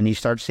and you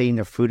start seeing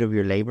the fruit of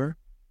your labor.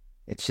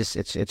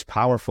 It's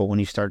powerful when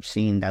you start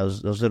seeing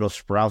those little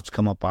sprouts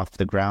come up off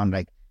the ground.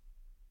 Like,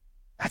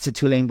 that's a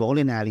 2-lane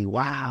bowling alley.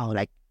 Wow.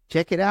 Like,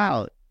 check it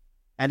out.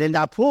 And then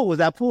was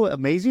that pool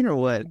amazing or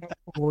what?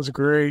 It was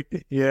great.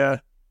 Yeah.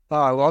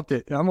 Oh, I loved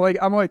it. I'm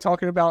like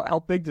talking about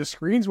how big the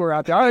screens were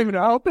out there. I don't even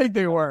know how big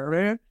they were,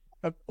 man.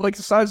 Like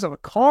the size of a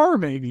car,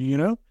 maybe,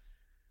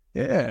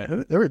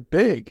 Yeah, they were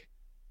big.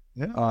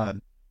 Yeah.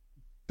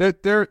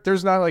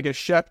 There's not like a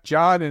Chef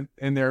John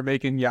in there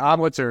making you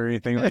omelets or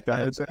anything like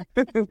that.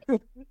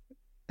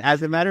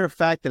 As a matter of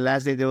fact, the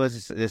last day there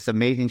was this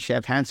amazing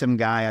chef, handsome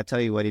guy. I tell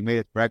you what, he made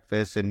us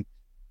breakfast, and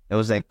it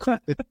was like,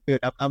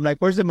 I'm like,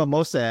 where's the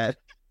mimosa at?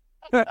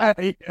 Yeah,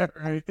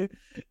 right.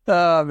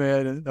 Oh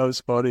man, that was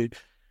funny.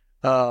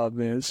 Oh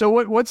man. So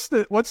what's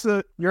the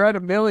you're at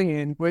 $1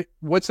 million.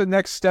 What's the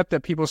next step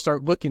that people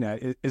start looking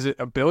at? Is it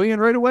 $1 billion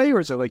right away, or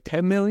is it like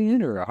 10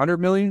 million or 100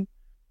 million?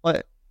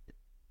 Well,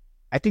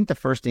 I think the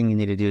first thing you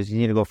need to do is you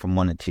need to go from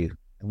 1 to 2.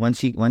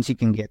 Once you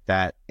can get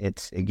that,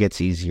 it gets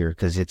easier,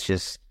 because it's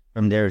just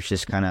from there, it's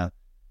just kind of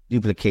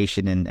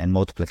duplication and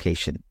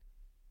multiplication.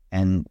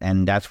 And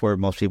that's where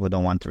most people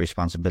don't want the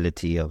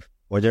responsibility of,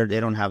 or they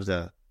don't have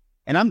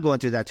and I'm going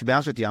through that, to be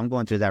honest with you. I'm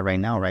going through that right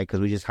now, right? Because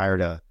we just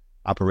hired a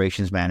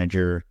operations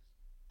manager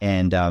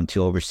and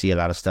to oversee a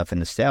lot of stuff in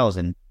the sales.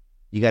 And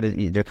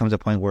there comes a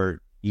point where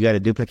you got to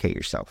duplicate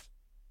yourself.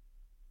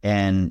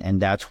 And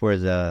that's where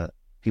the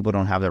people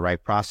don't have the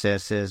right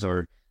processes,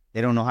 or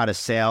they don't know how to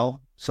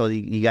sell. So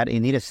you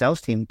need a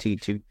sales team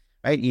to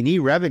right? You need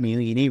revenue.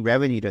 You need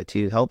revenue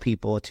to help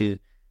people to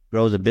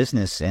grow the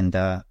business. And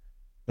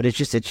but it's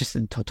just a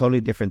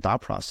totally different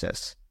thought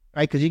process,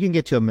 right? Because you can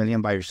get to $1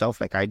 million by yourself,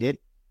 like I did.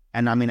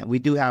 And I mean, we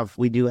do have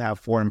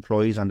 4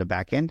 employees on the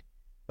back end,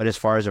 but as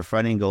far as the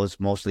front end goes,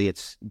 mostly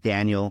it's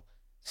Daniel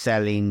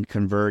selling,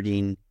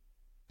 converting,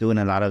 doing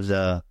a lot of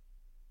the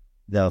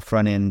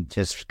front end,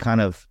 just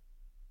kind of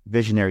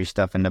visionary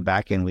stuff. In the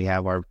back end, we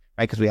have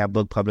because we have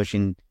book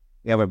publishing.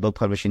 We have our book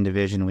publishing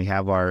division. We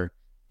have our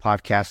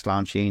podcast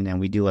launching, and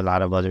we do a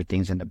lot of other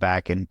things in the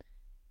back. And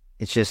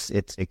it's just,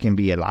 it can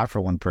be a lot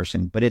for one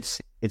person, but it's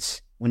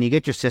when you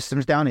get your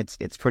systems down,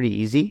 it's pretty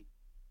easy.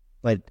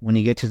 But when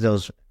you get to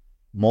those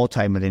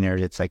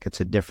multi-millionaires, it's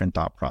a different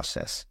thought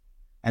process.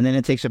 And then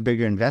it takes a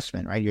bigger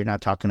investment, right? You're not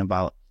talking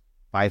about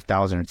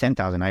 $5,000 or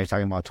 $10,000. Now you're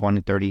talking about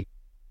 $20,000, $30,000,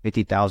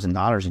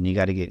 $50,000, and you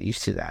got to get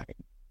used to that.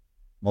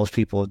 Most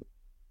people,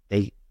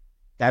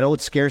 that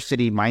old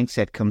scarcity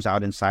mindset comes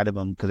out inside of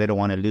them because they don't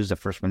want to lose the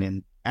first $1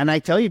 million. And I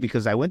tell you,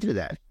 because I went through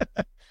that.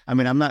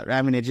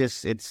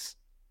 It's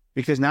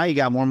because now you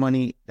got more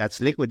money that's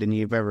liquid than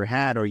you've ever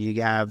had, or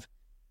you have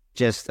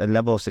just a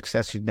level of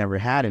success you've never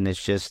had. And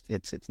it's just,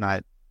 it's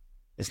not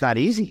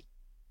easy.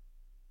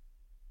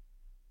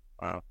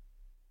 Wow.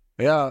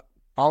 Yeah.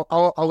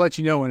 I'll let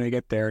you know when I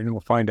get there, and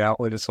we'll find out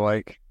what it's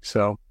like.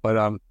 So,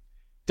 but,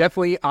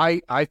 definitely,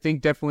 I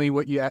think definitely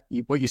what you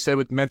said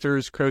with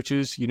mentors,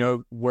 coaches,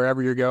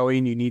 wherever you're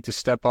going, you need to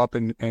step up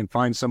and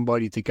find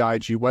somebody to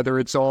guide you, whether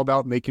it's all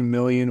about making $1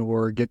 million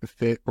or getting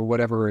fit or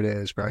whatever it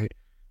is, right?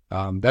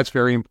 That's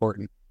very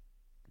important.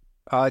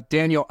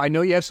 Daniel, I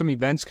know you have some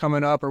events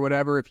coming up or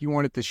whatever. If you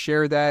wanted to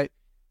share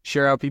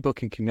how people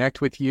can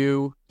connect with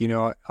you,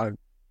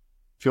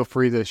 feel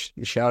free to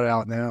shout it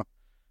out now.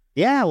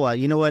 Yeah, well,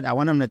 you know what? I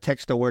want them to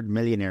text the word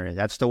millionaire.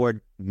 That's the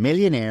word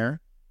millionaire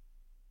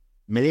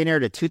to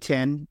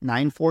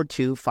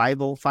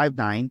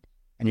 210-942-5059.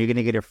 And you're going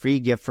to get a free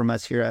gift from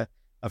us here,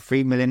 a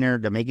free Millionaire,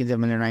 the Makings of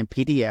Millionaire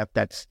PDF.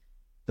 That's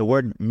the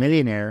word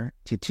millionaire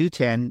to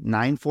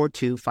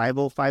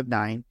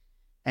 210-942-5059.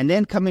 And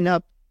then coming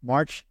up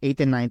March 8th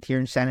and 9th here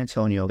in San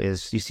Antonio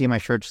is, you see my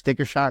shirt,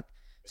 Sticker Shock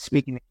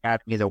Speaking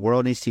Academy. The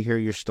world needs to hear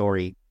your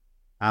story.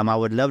 I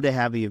would love to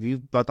have you. If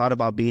you've thought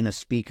about being a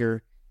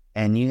speaker,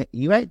 and the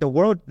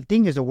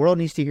thing is, the world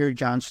needs to hear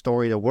John's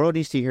story. The world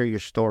needs to hear your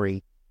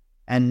story.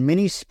 And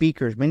many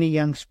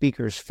young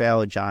speakers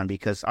fail, John,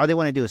 because all they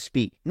want to do is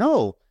speak.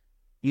 No,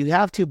 you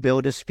have to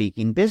build a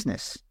speaking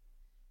business.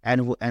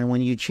 And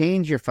when you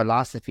change your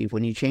philosophy,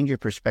 when you change your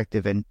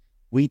perspective, and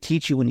we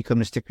teach you when you come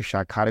to Sticker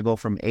Shock how to go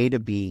from A to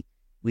B,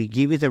 we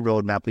give you the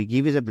roadmap, we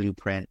give you the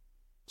blueprint.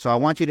 So I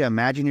want you to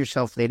imagine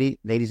yourself,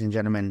 ladies and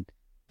gentlemen,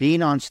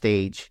 being on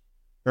stage,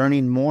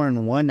 earning more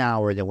in 1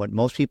 hour than what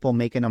most people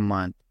make in a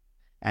month,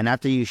 And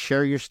after you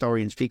share your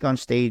story and speak on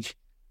stage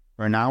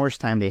for an hour's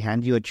time, they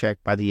hand you a check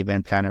by the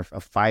event planner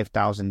of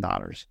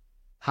 $5,000.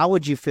 How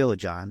would you feel,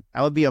 John?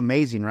 That would be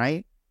amazing,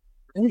 right?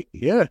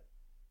 Yeah.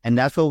 And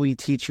that's what we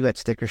teach you at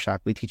Sticker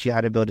Shock. We teach you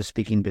how to build a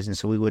speaking business.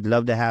 So we would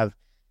love to have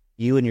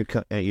you and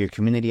your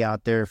community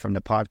out there from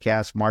the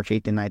podcast, March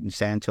 8th and 9th in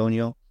San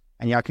Antonio.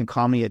 And y'all can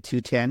call me at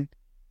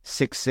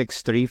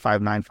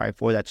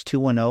 210-663-5954. That's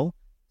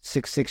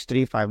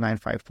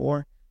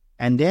 210-663-5954.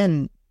 And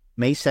then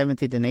May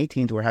 17th and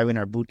 18th, we're having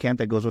our boot camp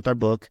that goes with our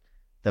book,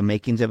 The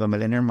Makings of a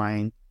Millionaire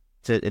Mind.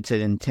 It's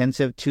an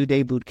intensive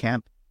 2-day boot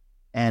camp.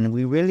 And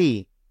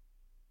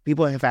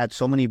people have had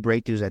so many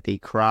breakthroughs that they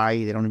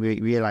cry. They don't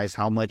realize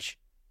how much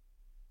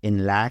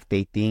in lack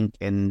they think.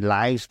 And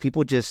lives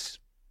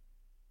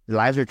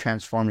are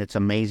transformed. It's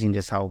amazing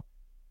just how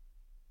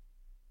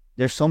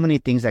there's so many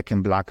things that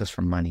can block us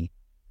from money.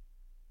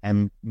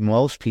 And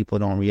most people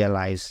don't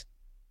realize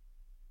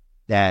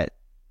that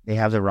they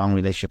have the wrong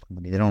relationship with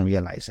money. They don't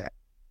realize that.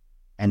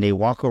 And they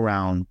walk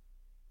around.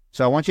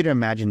 So I want you to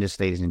imagine this,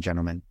 ladies and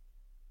gentlemen.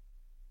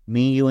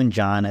 Me, you, and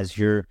John, as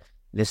you're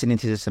listening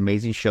to this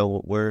amazing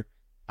show, we're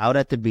out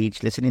at the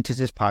beach listening to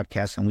this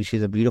podcast, and we see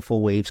the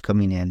beautiful waves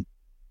coming in.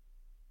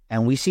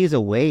 And we see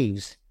the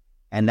waves,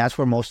 and that's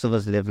where most of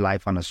us live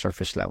life, on a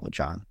surface level,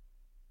 John.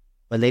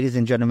 But ladies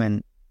and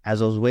gentlemen, as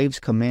those waves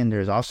come in,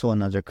 there's also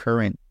another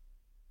current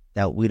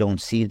that we don't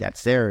see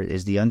that's there,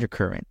 is the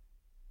undercurrent.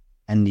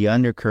 And the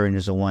undercurrent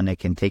is the one that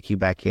can take you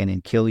back in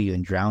and kill you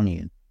and drown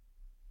you.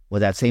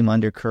 Well, that same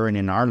undercurrent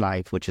in our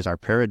life, which is our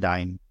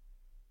paradigm,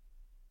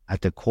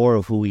 at the core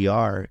of who we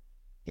are,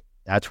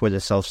 that's where the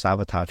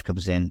self-sabotage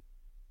comes in.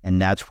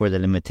 And that's where the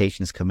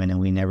limitations come in, and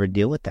we never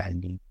deal with that.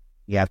 And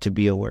you have to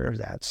be aware of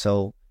that.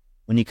 So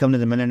when you come to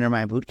the Millionaire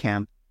Mind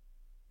Bootcamp,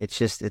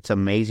 it's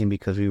amazing,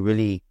 because we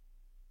really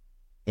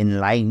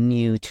enlighten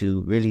you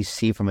to really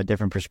see from a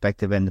different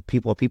perspective. And the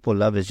people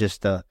love is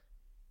just in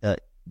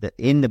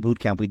the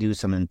bootcamp, we do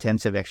some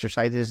intensive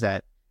exercises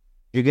that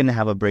you're going to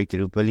have a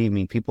breakthrough. Believe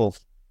me, people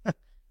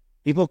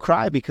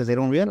cry because they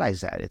don't realize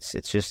that.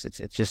 It's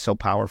just so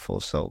powerful.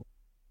 So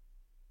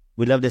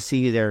we'd love to see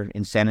you there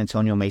in San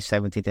Antonio, May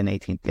 17th and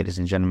 18th, ladies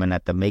and gentlemen,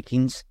 at the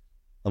Makings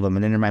of a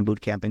Millionaire Mind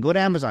Bootcamp. And go to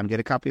Amazon, get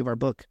a copy of our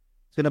book.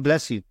 It's going to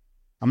bless you.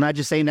 I'm not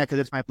just saying that because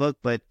it's my book,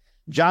 but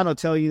John will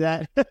tell you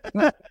that.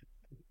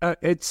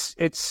 It's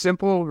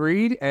simple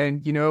read,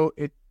 and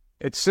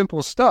it's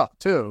simple stuff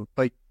too.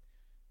 Like,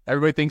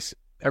 everybody thinks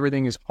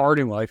everything is hard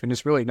in life, and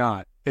it's really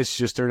not. It's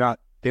just they don't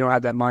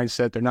have that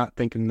mindset. They're not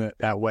thinking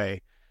that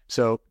way.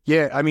 So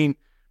yeah, I mean,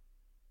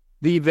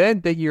 the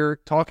event that you're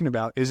talking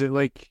about, is it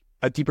like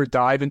a deeper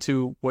dive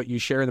into what you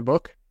share in the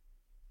book?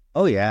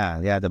 Oh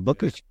yeah. The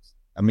book is,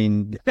 I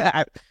mean,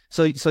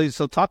 so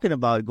talking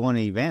about going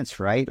to events,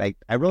 right? Like,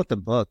 I wrote the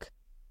book.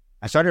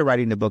 I started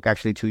writing the book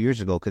actually 2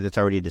 years ago, because it's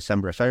already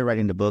December. I started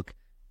writing the book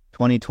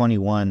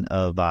 2021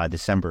 of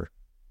December,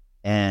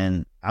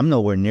 and I'm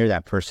nowhere near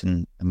that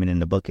person in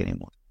the book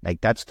anymore.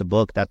 Like, that's the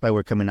book. That's why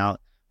we're coming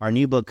out. Our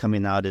new book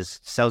coming out is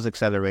Sales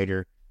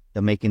Accelerator,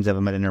 The Makings of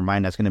a Millionaire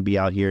Mind. That's going to be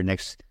out here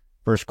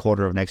first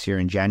quarter of next year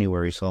in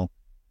January. So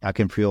I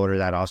can pre-order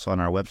that also on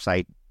our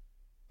website.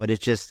 But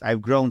it's just,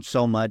 I've grown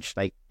so much.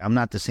 Like, I'm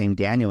not the same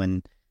Daniel.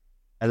 And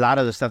a lot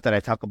of the stuff that I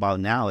talk about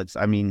now, it's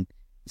kind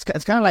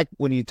of like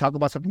when you talk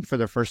about something for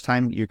the first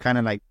time, you're kind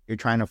of like, you're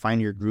trying to find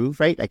your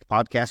groove, right? Like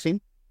podcasting.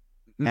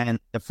 Mm-hmm. And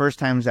the first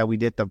times that we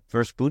did the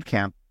first boot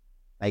camp,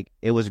 like,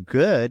 it was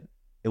good.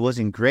 It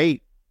wasn't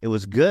great. It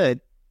was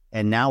good.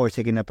 And now we're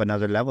taking up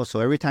another level.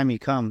 So every time you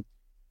come,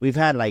 we've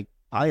had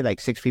probably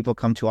 6 people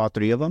come to all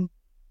 3 of them.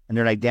 And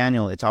they're like,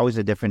 Daniel, it's always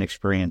a different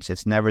experience.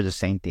 It's never the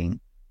same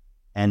thing.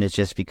 And it's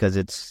just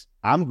because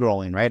I'm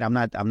growing, right? I'm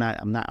not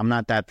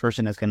that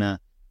person that's going to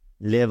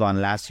live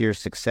on last year's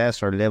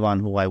success or live on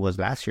who I was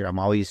last year. I'm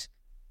always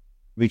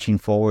reaching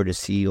forward to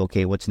see,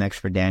 okay, what's next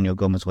for Daniel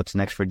Gomez? What's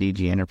next for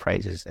DG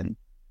Enterprises? And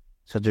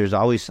so there's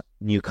always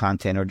new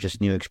content or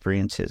just new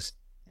experiences.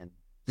 And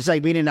just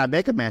like being in that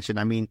Mecca mansion,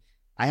 I mean,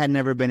 I had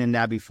never been in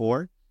that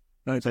before.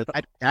 Right. So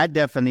that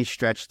definitely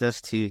stretched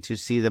us to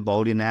see the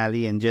bowling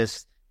alley and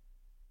just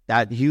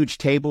that huge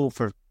table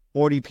for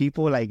 40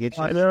 people. Like, it's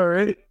just, I know,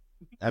 right?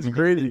 That's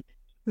crazy.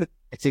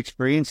 It's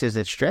experiences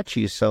that stretch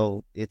you.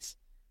 So it's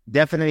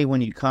definitely,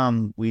 when you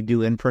come, we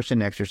do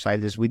in-person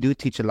exercises. We do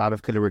teach a lot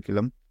of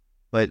curriculum,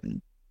 but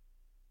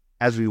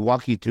as we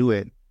walk you through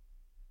it,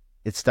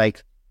 it's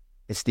like,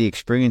 it's the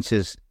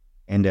experiences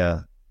and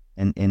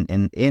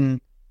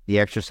in the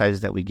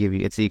exercises that we give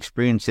you. It's the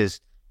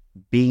experiences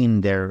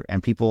being there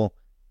and people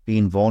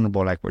being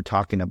vulnerable, like we're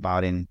talking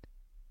about. And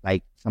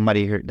like,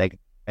 somebody heard, like,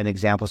 an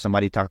example,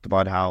 somebody talked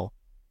about how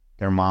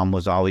their mom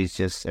was always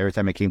just, every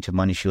time it came to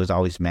money, she was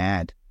always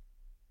mad.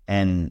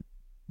 And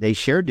they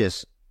shared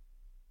this.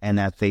 And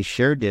as they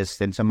shared this,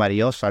 then somebody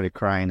else started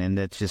crying. And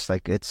it's just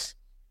like,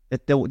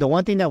 the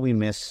one thing that we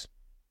miss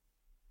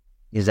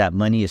is that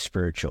money is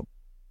spiritual,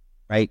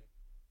 right?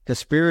 Because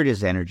spirit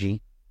is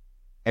energy.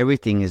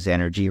 Everything is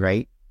energy,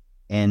 right?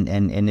 And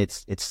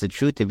it's the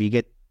truth. If you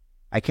get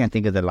I can't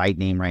think of the light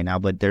name right now,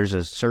 but there's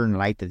a certain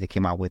light that they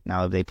came out with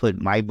now. If they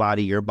put my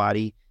body, your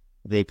body,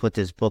 if they put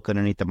this book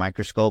underneath the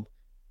microscope,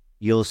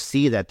 you'll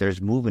see that there's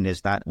movement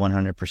is not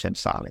 100%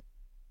 solid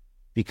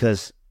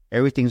because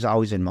everything's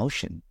always in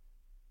motion.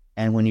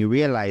 And when you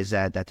realize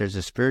that there's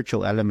a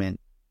spiritual element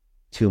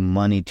to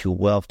money, to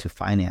wealth, to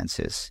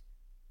finances,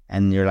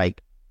 and you're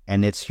like,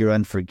 and it's your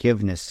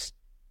unforgiveness,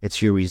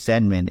 it's your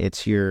resentment,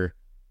 it's your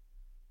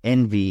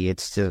envy,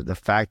 it's the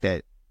fact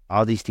that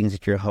all these things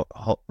that you're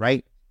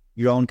right,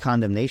 your own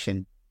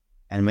condemnation,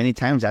 and many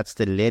times that's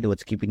the lid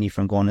what's keeping you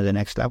from going to the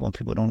next level, and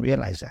people don't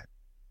realize that.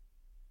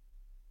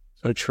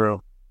 So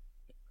true.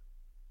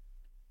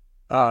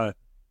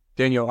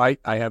 Daniel, I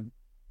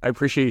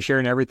appreciate you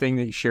sharing everything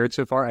that you shared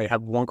so far. I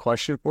have one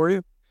question for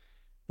you.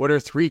 What are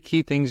 3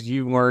 key things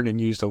you learned and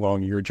used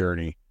along your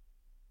journey?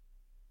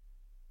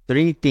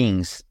 3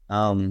 things.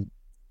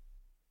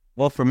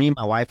 Well, for me,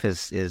 my wife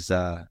is if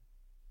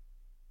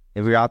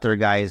you're out there,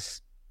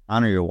 guys,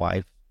 honor your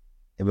wife.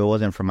 If it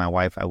wasn't for my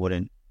wife, I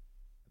wouldn't.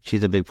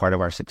 She's a big part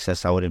of our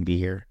success. I wouldn't be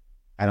here.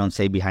 I don't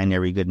say behind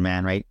every good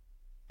man, right?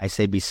 I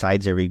say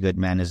besides every good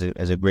man is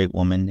a great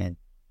woman, and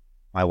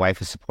my wife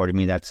has supported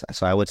me.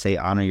 So I would say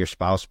honor your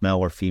spouse, male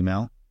or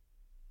female.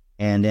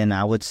 And then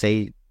I would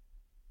say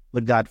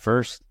put God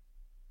first.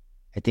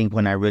 I think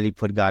when I really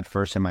put God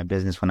first in my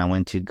business, when I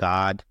went to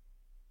God,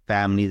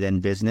 family, then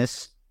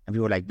business, and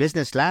people were like,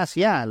 business last?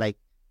 Yeah, like,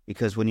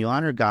 because when you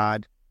honor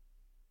God,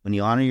 when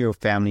you honor your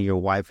family, your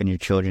wife, and your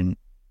children,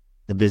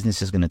 the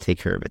business is going to take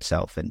care of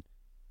itself. And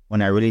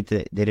when I really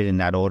did it in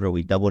that order,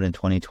 we doubled in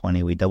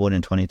 2020, we doubled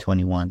in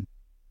 2021.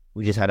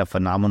 We just had a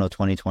phenomenal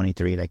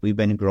 2023. Like, we've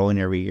been growing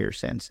every year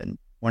since, and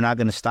we're not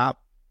going to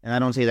stop. And I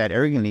don't say that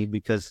arrogantly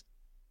because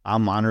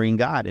I'm honoring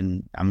God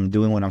and I'm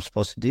doing what I'm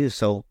supposed to do.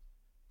 So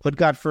put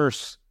God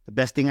first. The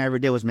best thing I ever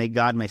did was make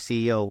God my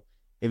CEO.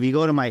 If you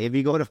go to my,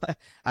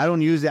 I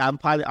don't use it. I'm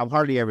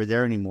hardly ever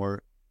there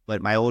anymore,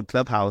 but my old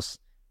clubhouse,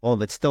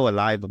 well, it's still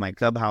alive, but my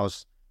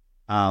clubhouse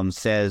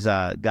says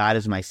God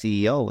is my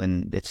CEO,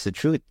 and it's the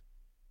truth.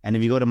 And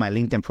if you go to my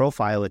LinkedIn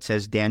profile, it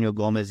says Daniel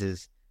Gomez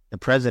is the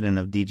president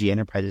of DG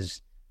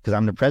Enterprises, because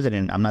I'm the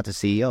president, I'm not the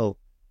CEO.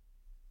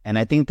 And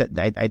I think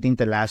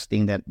the last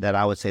thing that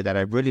I would say that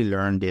I've really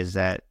learned is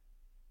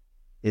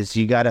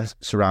you got to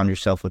surround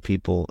yourself with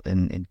people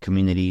in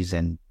communities.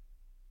 And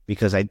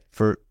because I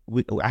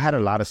had a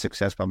lot of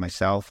success by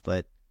myself,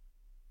 but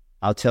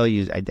I'll tell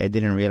you, I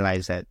didn't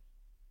realize that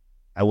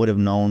I would have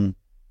known,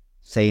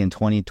 say in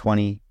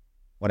 2020,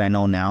 what I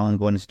know now, and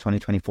going into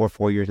 2024,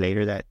 4 years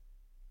later, that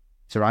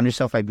surround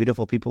yourself by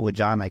beautiful people. With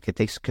John, like, it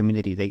takes a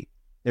community.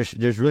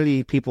 There's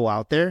really people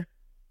out there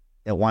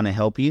that want to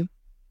help you.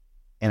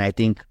 And I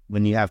think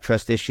when you have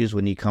trust issues,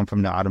 when you come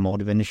from the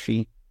automotive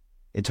industry,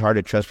 it's hard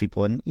to trust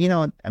people. And,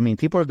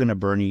 people are going to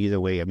burn you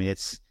either way. I mean,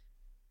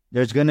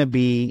 there's going to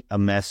be a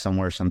mess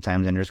somewhere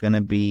sometimes, and there's going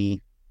to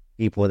be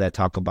people that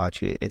talk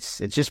about you. It's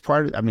just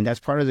that's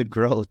part of the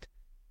growth.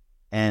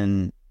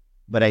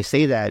 But I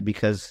say that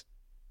because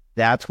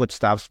that's what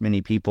stops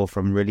many people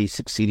from really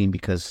succeeding,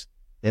 because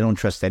they don't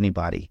trust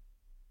anybody.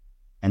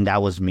 And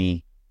that was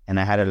me. And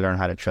I had to learn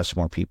how to trust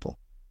more people.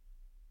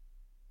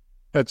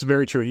 That's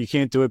very true. You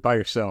can't do it by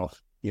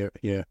yourself. Yeah.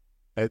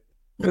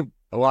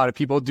 A lot of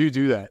people do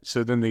that.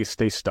 So then they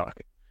stay stuck.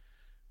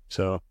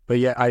 So, but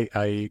yeah,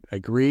 I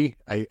agree.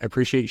 I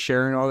appreciate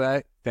sharing all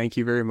that. Thank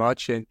you very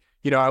much. And,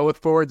 I look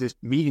forward to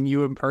meeting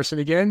you in person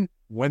again.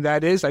 When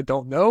that is, I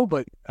don't know,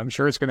 but I'm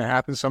sure it's going to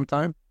happen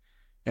sometime.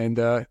 And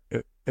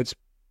it's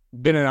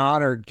been an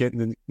honor getting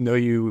to know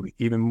you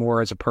even more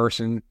as a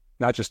person,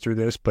 not just through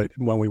this, but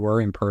when we were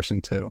in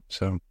person too.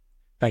 So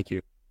thank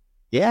you.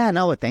 Yeah,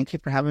 no, thank you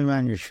for having me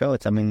on your show.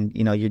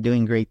 You're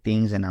doing great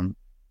things, and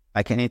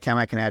anytime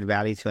I can add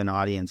value to an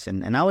audience.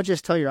 And I would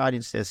just tell your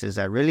audience this, is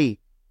that really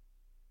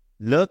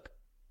look,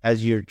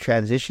 as you're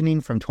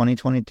transitioning from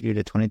 2023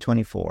 to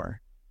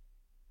 2024,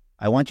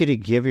 I want you to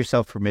give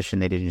yourself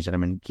permission, ladies and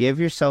gentlemen, give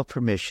yourself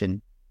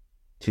permission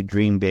to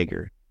dream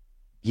bigger.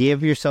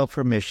 Give yourself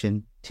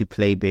permission to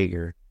play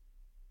bigger.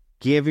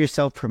 Give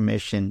yourself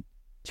permission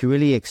to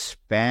really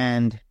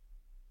expand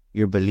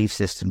your belief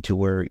system to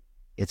where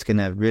it's going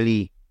to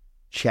really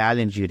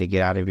challenge you to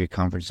get out of your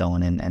comfort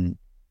zone and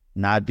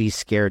not be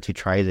scared to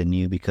try the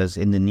new, because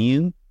in the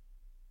new,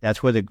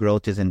 that's where the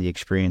growth is and the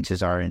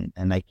experiences are. And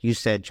like you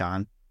said,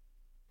 John,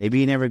 maybe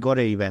you never go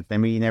to events,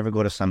 maybe you never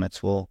go to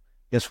summits. Well,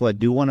 guess what?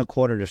 Do one a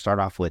quarter to start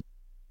off with.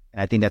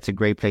 And I think that's a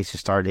great place to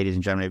start, ladies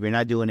and gentlemen. If you're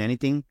not doing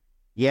anything,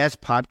 yes,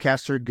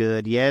 podcasts are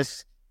good.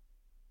 Yes.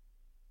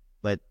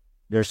 But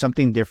there's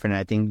something different.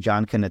 I think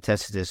John can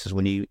attest to this, is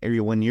when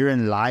you're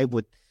in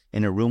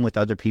a room with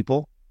other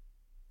people,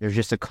 there's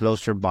just a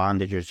closer bond.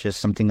 There's just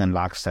something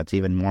unlocks that's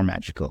even more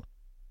magical.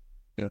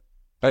 Yeah,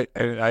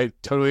 I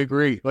totally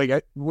agree.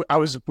 Like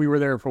we were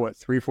there for what,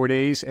 3-4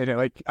 days, and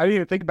I didn't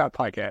even think about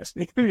podcasts.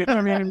 You know what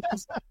I mean?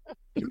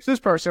 It's this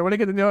person, when I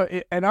get to know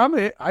it, and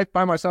I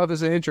find myself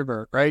as an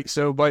introvert, right?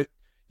 So, but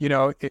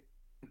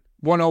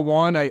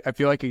one-on-one, I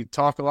feel like you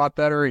talk a lot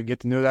better and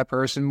get to know that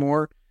person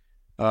more.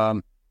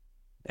 And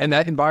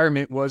that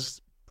environment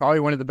was probably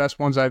one of the best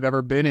ones I've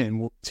ever been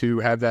in to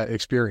have that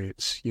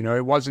experience. You know,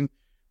 it wasn't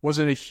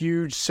a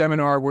huge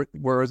seminar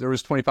where there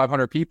was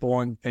 2,500 people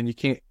and you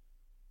can't,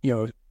 you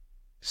know,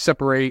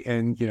 separate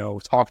and, you know,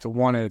 talk to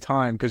one at a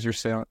time because you're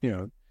saying, you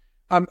know,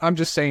 I'm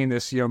just saying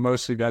this, you know,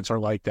 most events are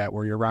like that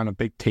where you're around a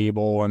big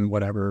table and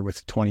whatever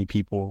with 20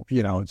 people,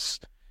 you know,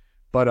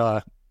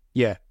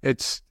 yeah,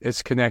 it's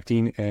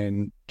connecting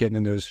and getting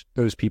in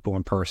those people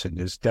in person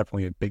is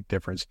definitely a big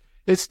difference.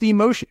 It's the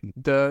emotion,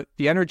 the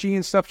energy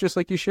and stuff, just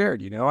like you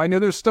shared. You know, I know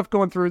there's stuff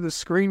going through the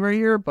screen right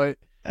here, but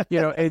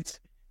you know, it's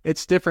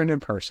different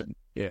in person.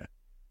 Yeah.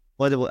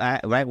 Well,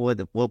 right with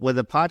the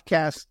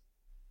podcast,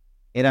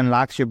 it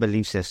unlocks your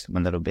belief system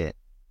a little bit,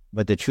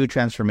 but the true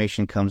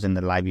transformation comes in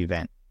the live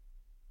event.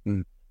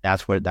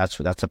 That's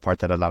the part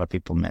that a lot of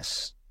people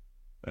miss.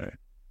 All right.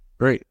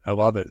 Great, I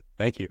love it.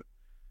 Thank you.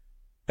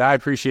 I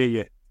appreciate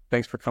you.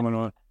 Thanks for coming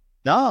on.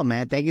 No,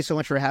 man. Thank you so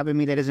much for having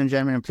me, ladies and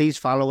gentlemen. And please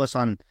follow us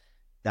on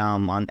IG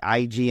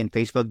and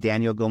Facebook,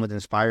 Daniel Gomez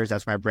Inspires.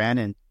 That's my brand.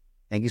 And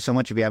thank you so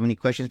much. If you have any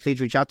questions, please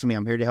reach out to me.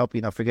 I'm here to help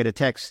you. Don't forget to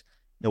text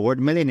the word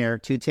millionaire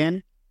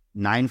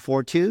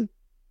 210-942-5059.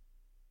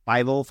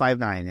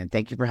 And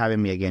thank you for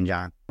having me again,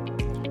 John.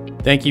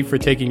 Thank you for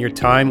taking your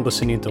time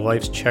listening to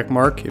Life's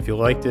Checkmark. If you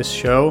like this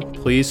show,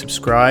 please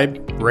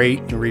subscribe, rate,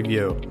 and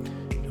review.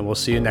 And we'll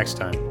see you next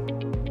time.